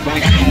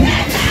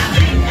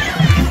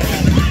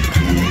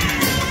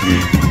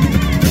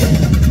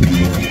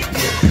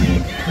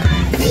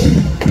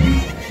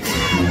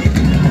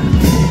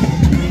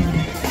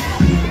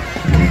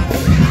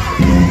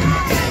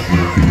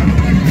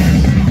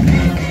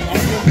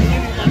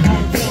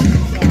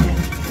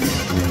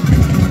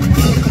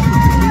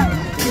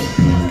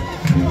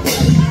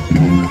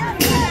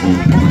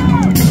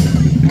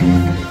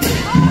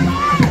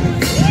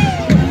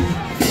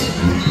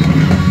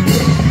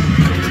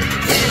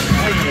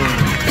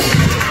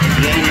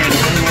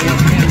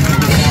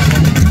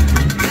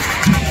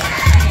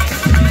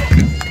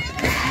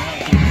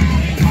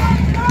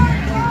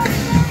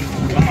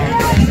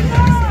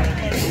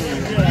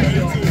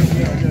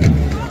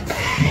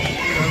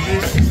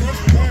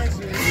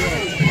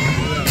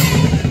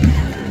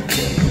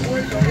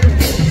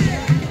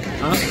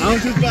 I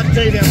was just about to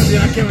tell you that, but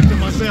then I came into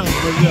myself,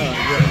 but yeah.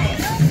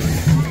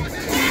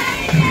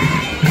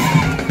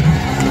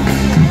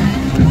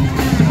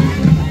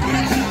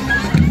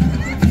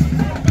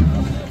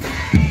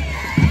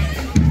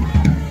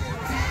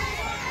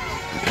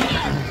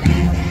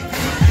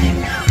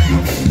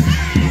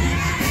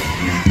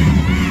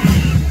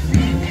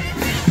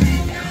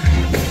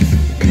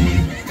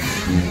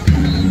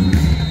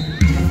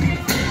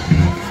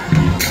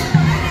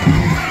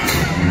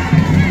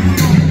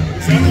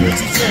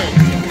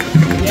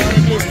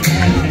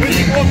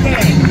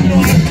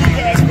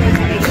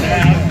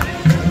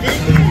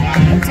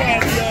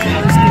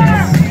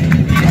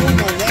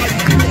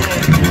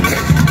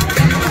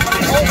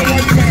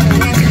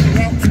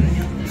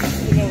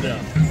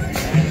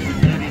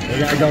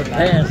 Go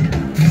past.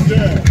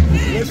 Yeah,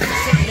 let's just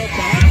set up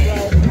the hot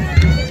route.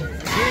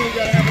 Then we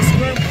gotta have a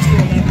scramble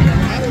drill out there.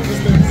 I don't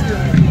just let it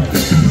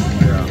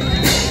Yeah.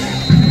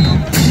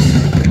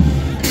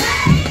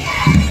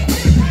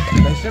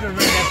 They should have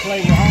ran that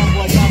play with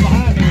homeboy down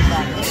behind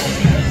everybody.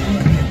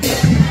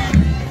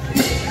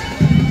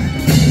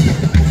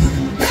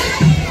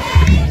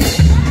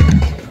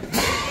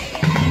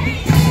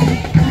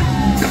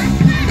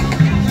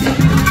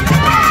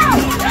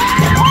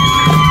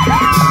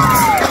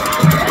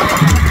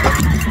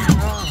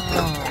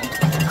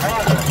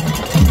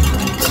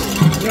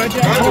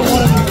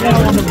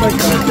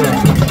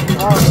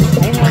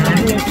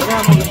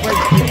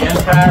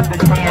 Inside the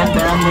 10,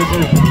 down to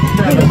the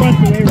 7.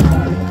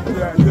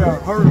 Yeah,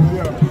 hurt him,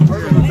 yeah.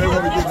 Hurt him if they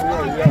want to get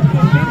away, yeah.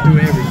 Run through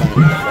everybody.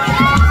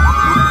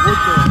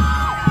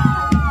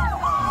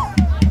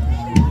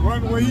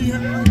 Right where he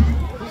hit, he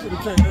should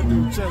have taken that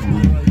dude's chest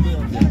right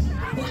there.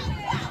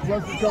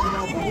 Rusty coming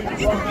out the weak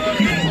block.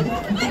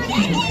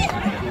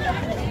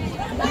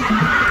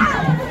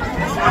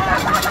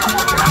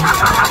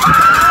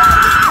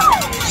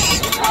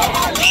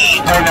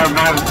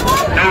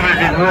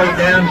 Louise is way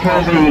down to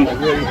the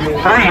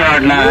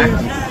 3-yard line.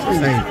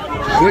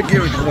 We'll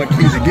give it to what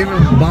Keith. Give him a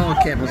ball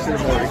cap and sit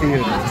him over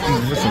here.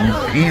 With some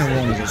hand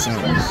runners or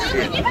something.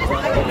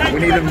 We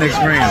need him next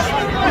round.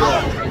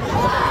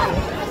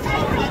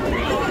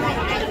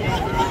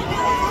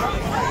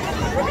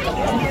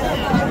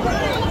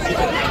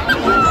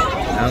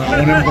 I don't want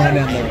him going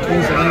down there.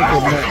 Close the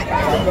ankle back.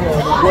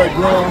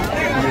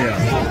 Yeah.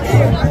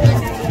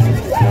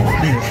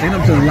 Send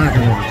him to the locker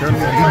room. Tell him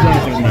he's done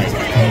for the night.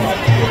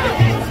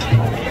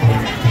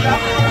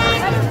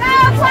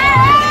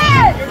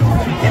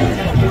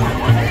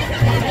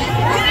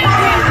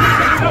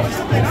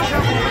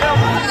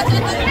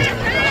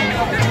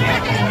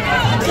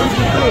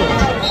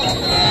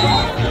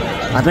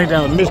 I think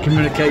that was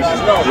miscommunication.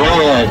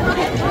 Red.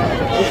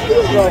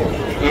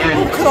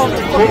 On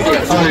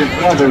his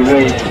brother,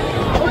 Louise.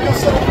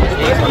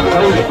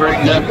 Louise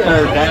brings up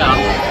 3rd down.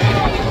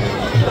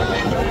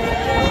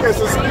 Okay,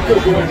 so he could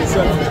have been on the 7.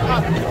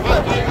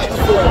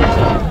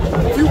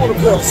 If you want to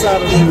play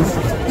outside of this,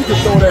 you can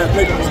throw that and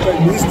make a mistake,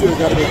 but he still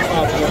got to be 5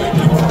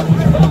 points.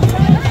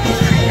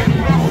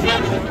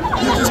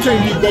 You just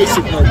can't be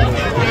basic like that.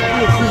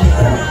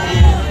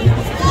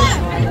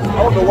 I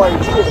don't know why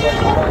he's still like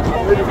that.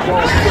 They just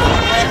want to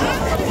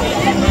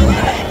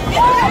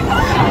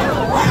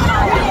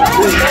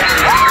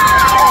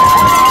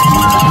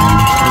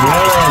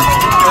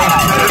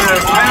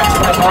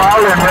the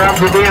ball and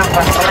rubbed it in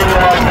for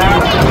 3-yard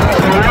down.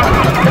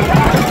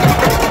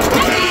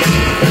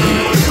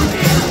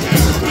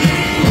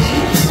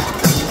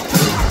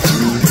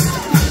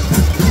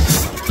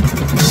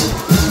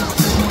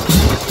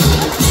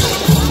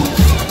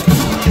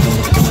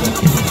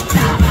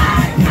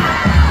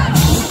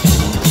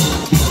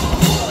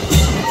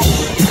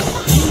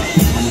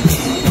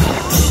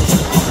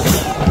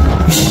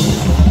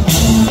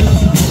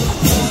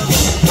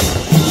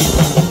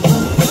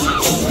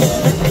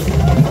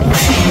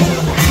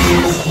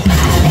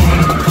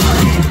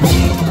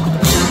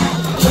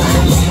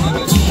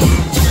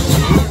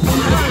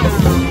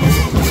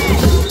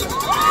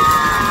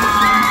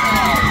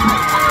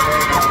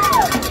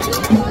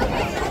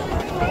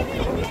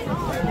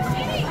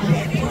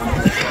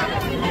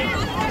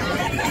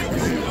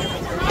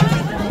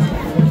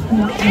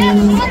 Yeah,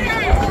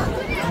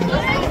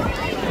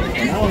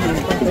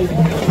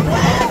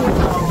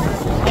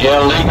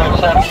 legal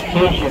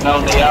substitution on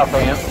the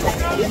offense.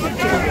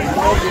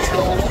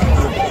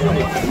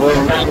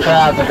 We'll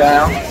retry the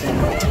down.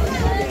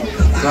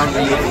 From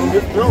the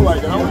It feel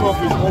like it. I don't know if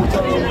it's more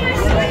time.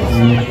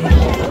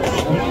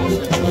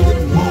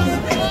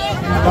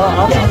 I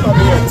thought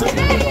they had two.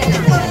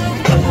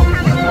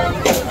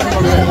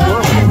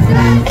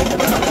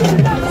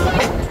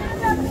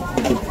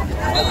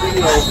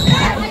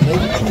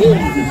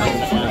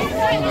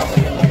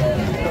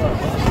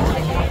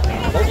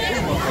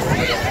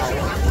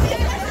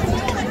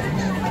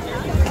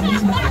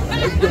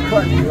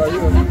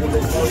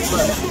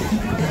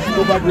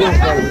 Go back real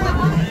fast.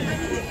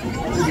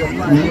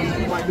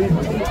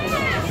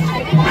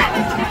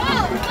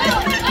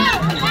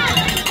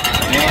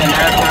 And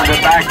that's going to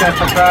back up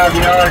the 5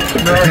 yards.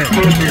 North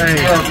Kick is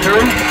still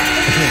through.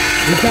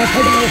 You can't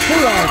take no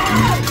foot off.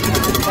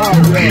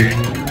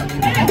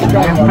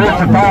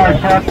 Impressive power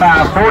set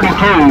by 42.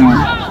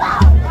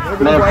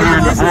 Left here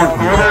in the fourth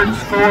quarter.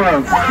 Score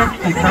of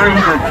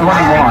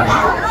 63-21.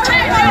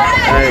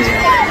 Hey.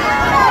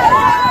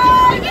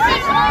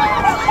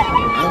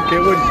 It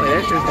wouldn't say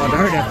that shit's gonna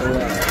hurt after a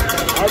while.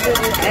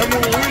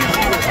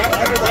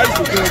 I used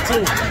to do it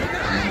too.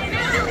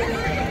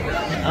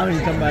 I'm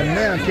even talking about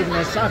now kicking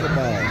that soccer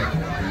ball.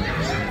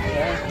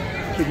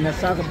 Kicking that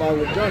soccer ball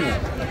with Johnny.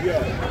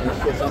 Yeah.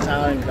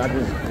 Sometimes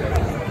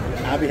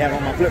I'll be having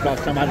on my flip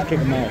flops, somebody kick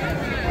them off.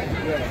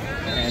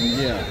 And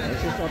yeah,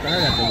 it's just starting to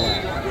hurt after a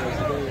while.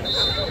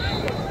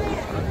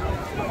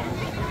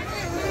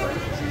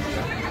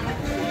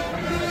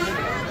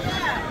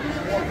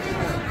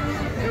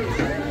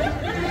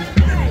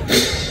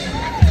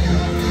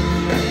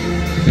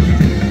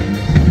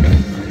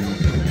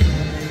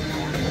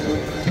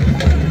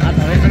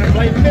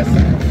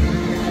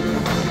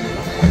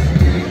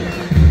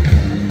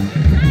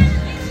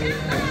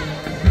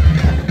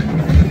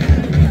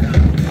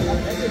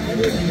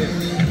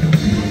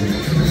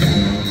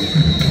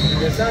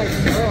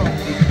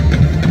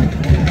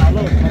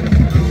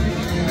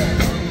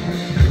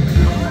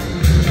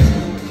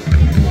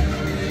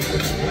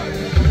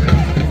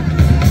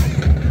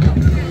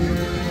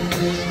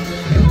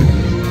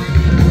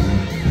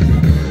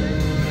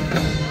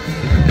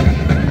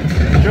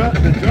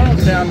 The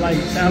drums sound like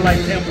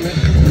template.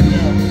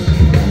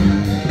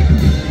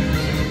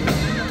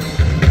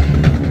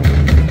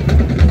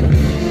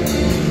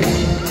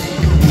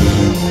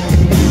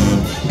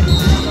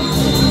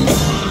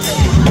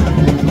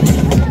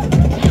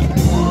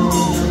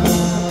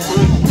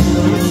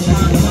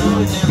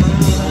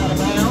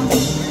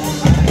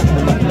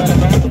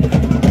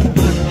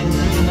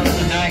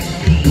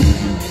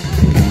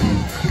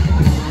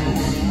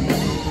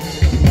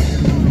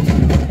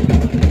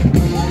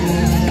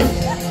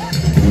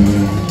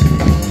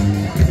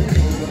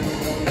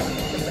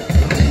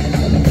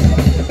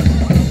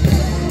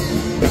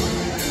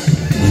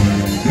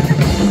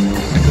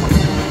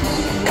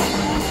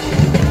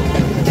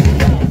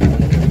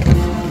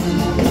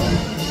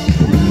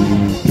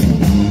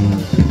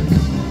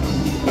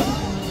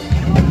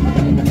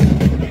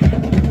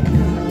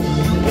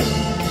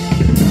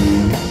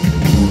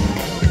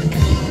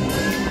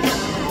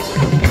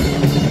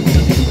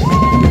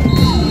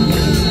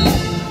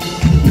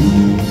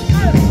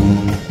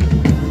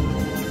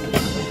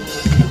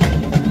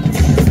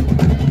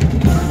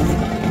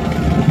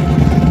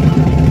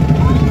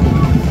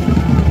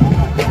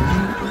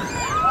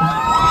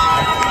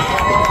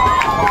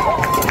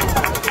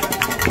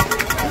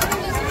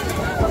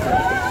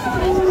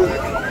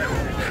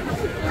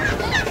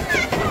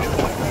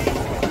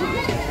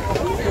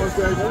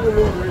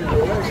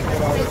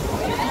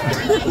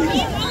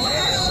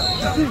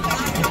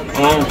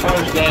 On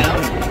first down,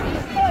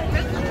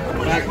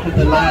 back to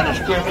the line of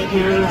scrimmage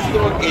here,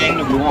 score game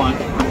of 1.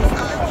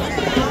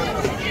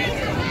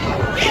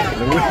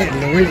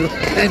 Louise,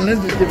 hey, let's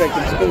just get back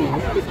to school.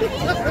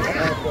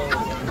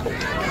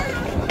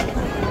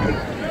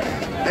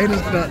 They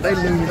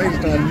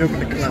start milking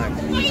the clock.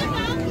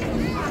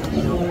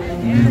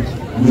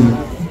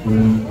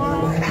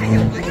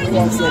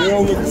 So they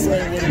don't look the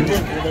same when they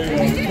look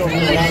when they come from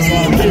the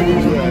outside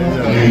people.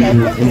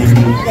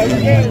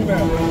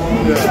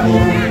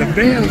 The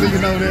bands, you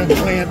know, they're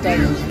playing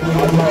things.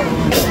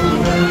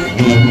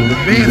 The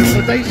bands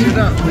put their shit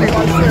up.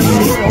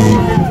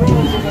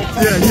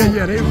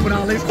 Yeah, they put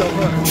all their stuff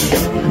up.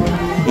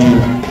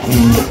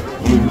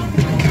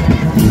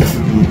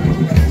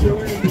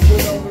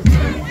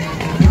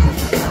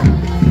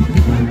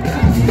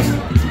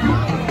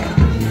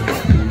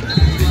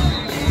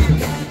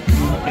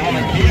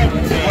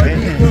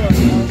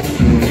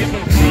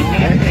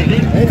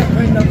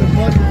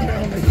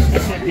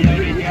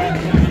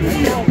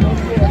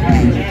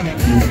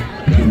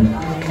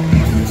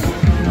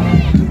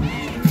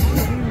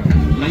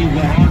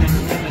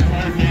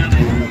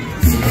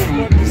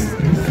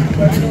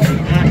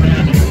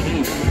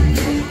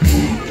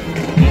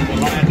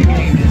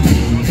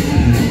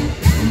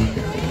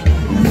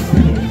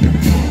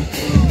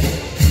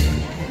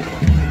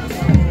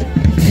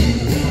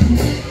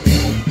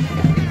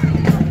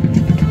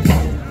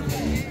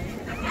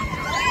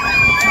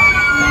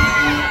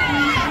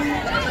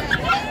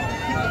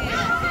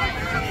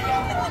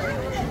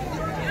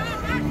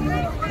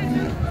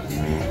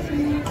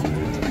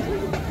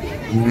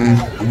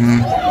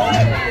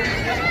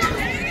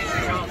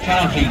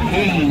 Chelsea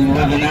King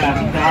with a nice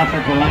stop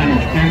at the line of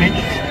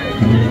scrimmage.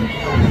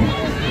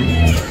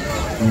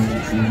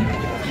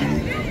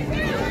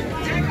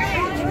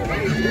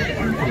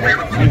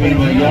 Giving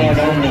him a yard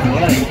on the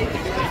play.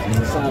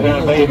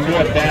 Will be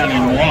 4th down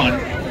and 1.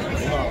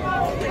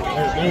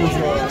 There was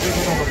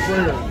on the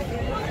prayer.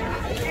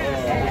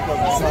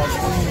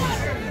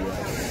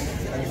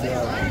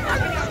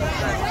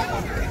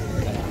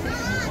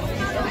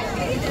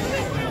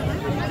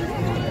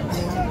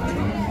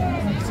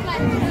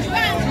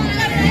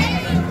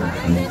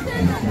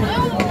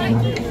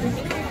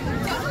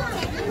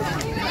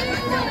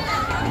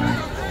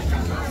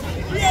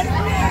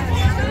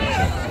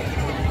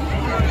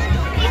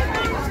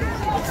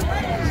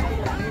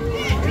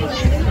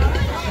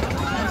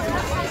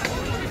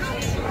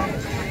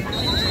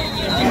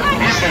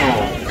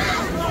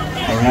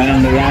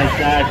 Around the right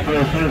side for a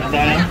 1st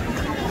down.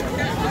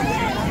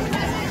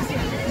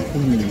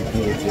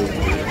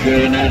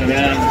 Going out of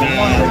bounds.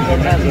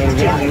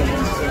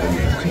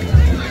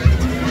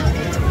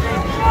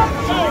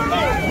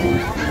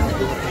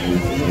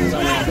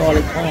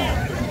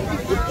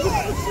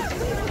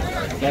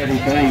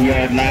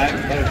 33-yard line,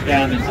 1st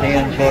down and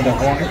 10 for the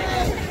Hornets.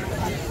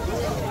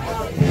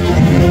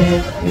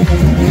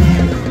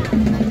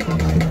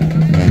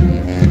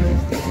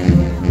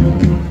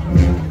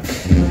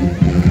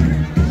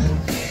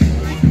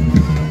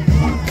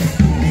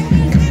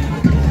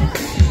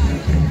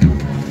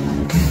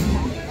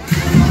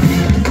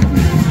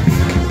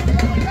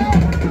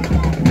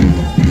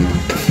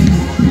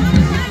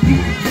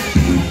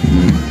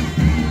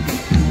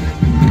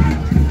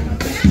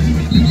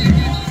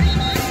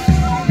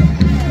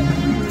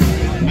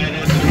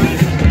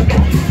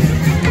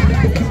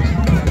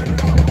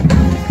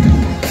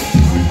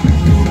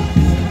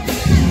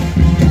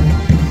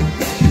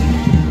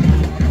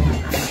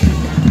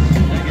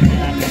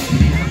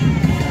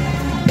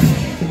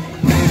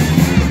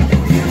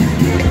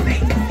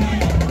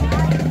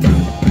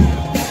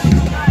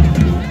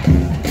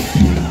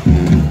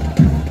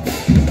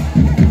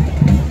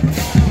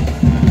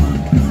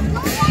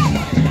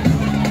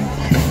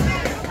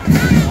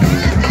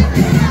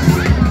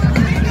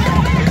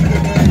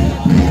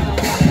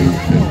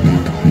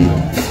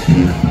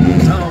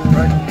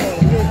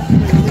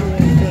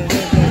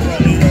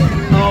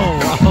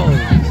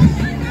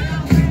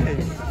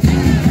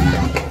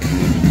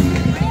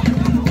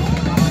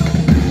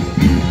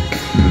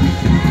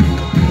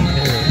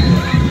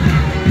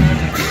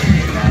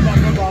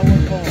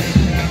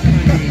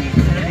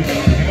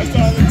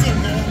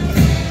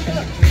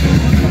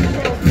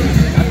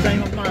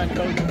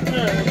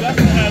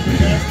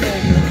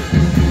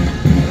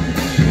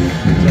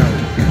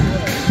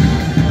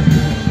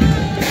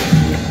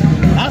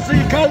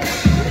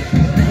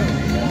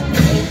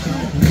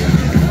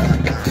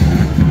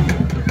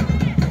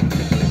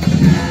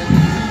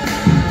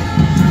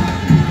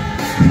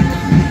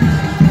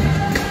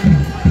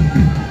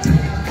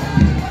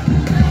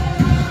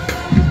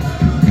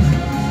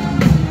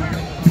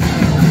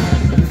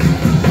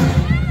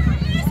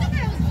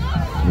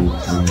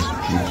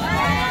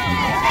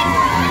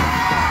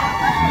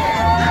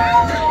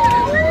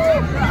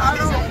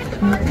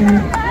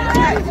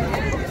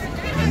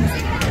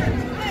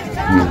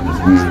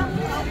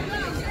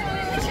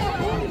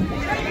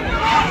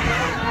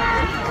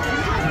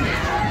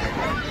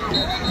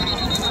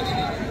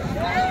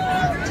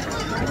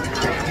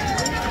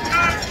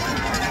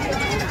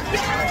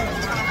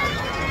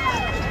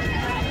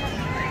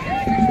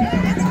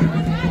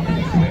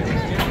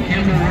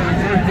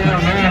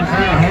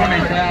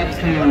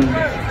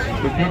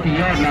 The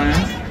 50-yard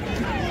line.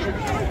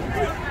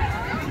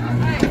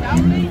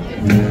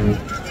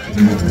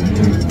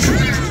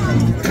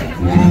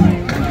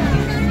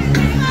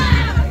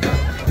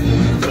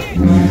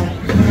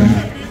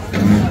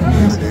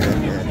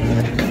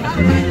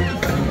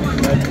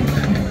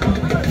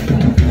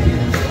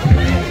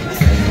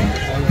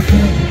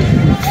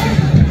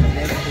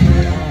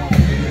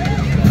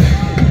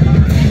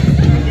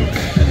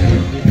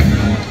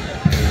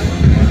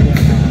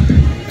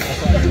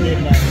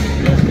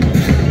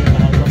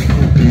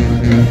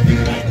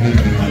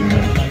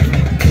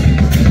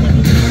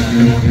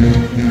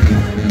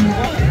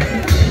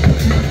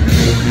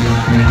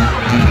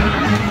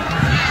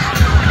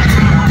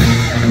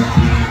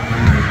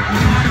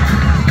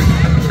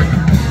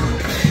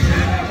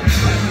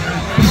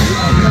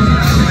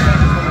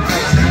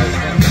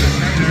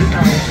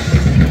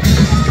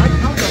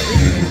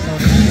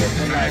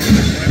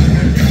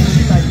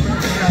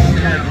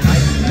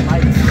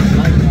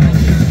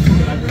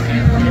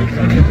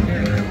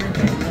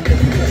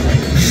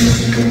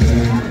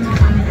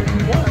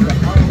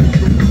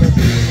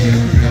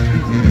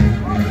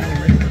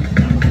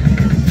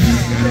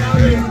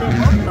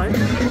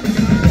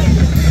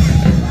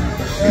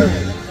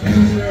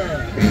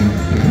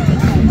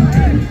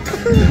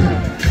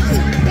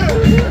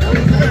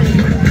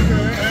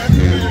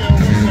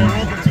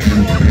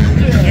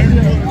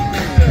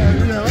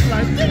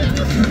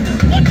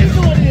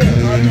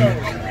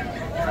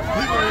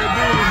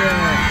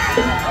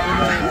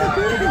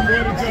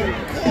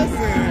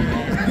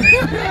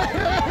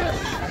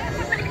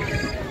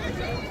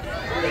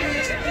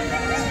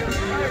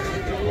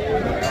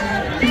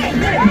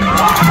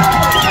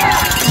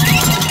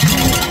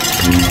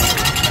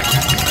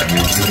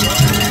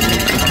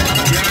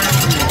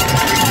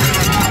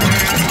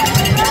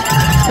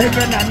 They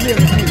better not live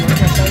with me.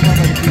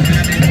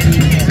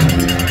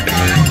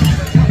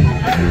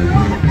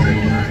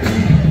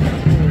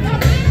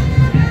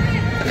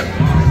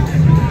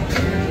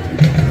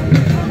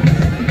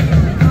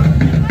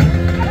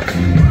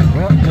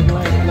 Well,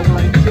 look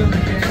like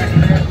children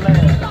can't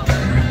laugh.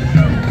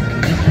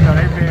 You know,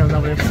 they bells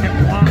over there.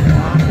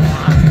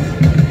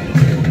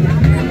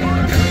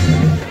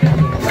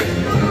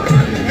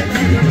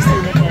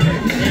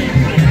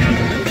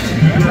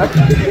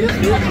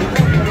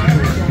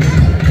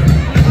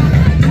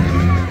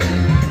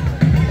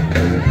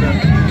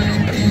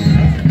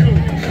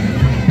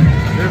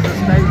 There's a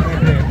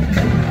statement there.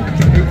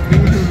 He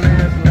who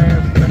laughs,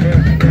 laughs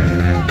forever.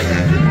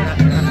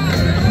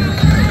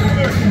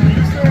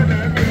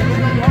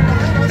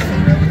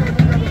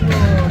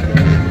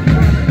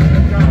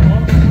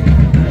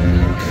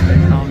 They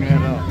hung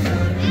that up.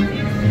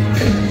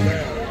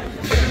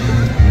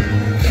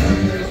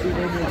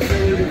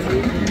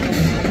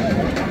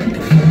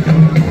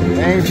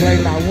 They ain't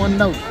played not one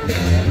note.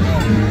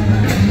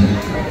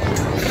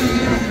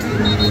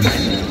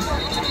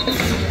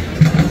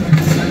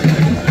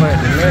 What,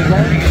 the red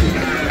light?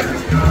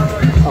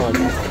 Oh, no. Oh,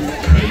 no.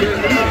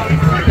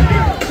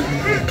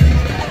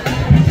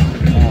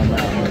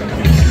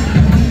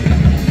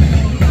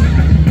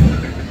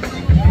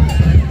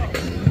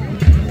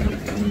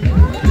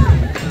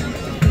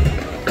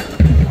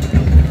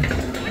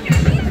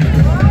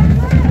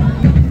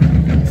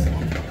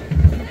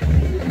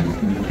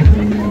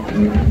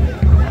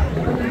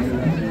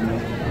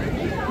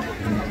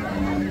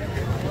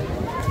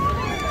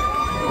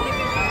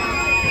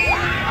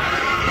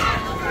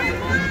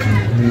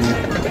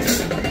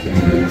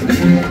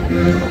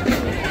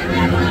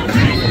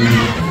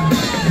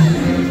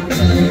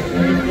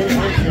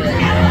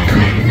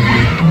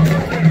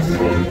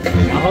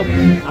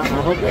 I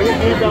hope they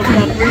end up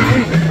about 3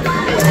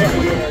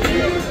 weeks.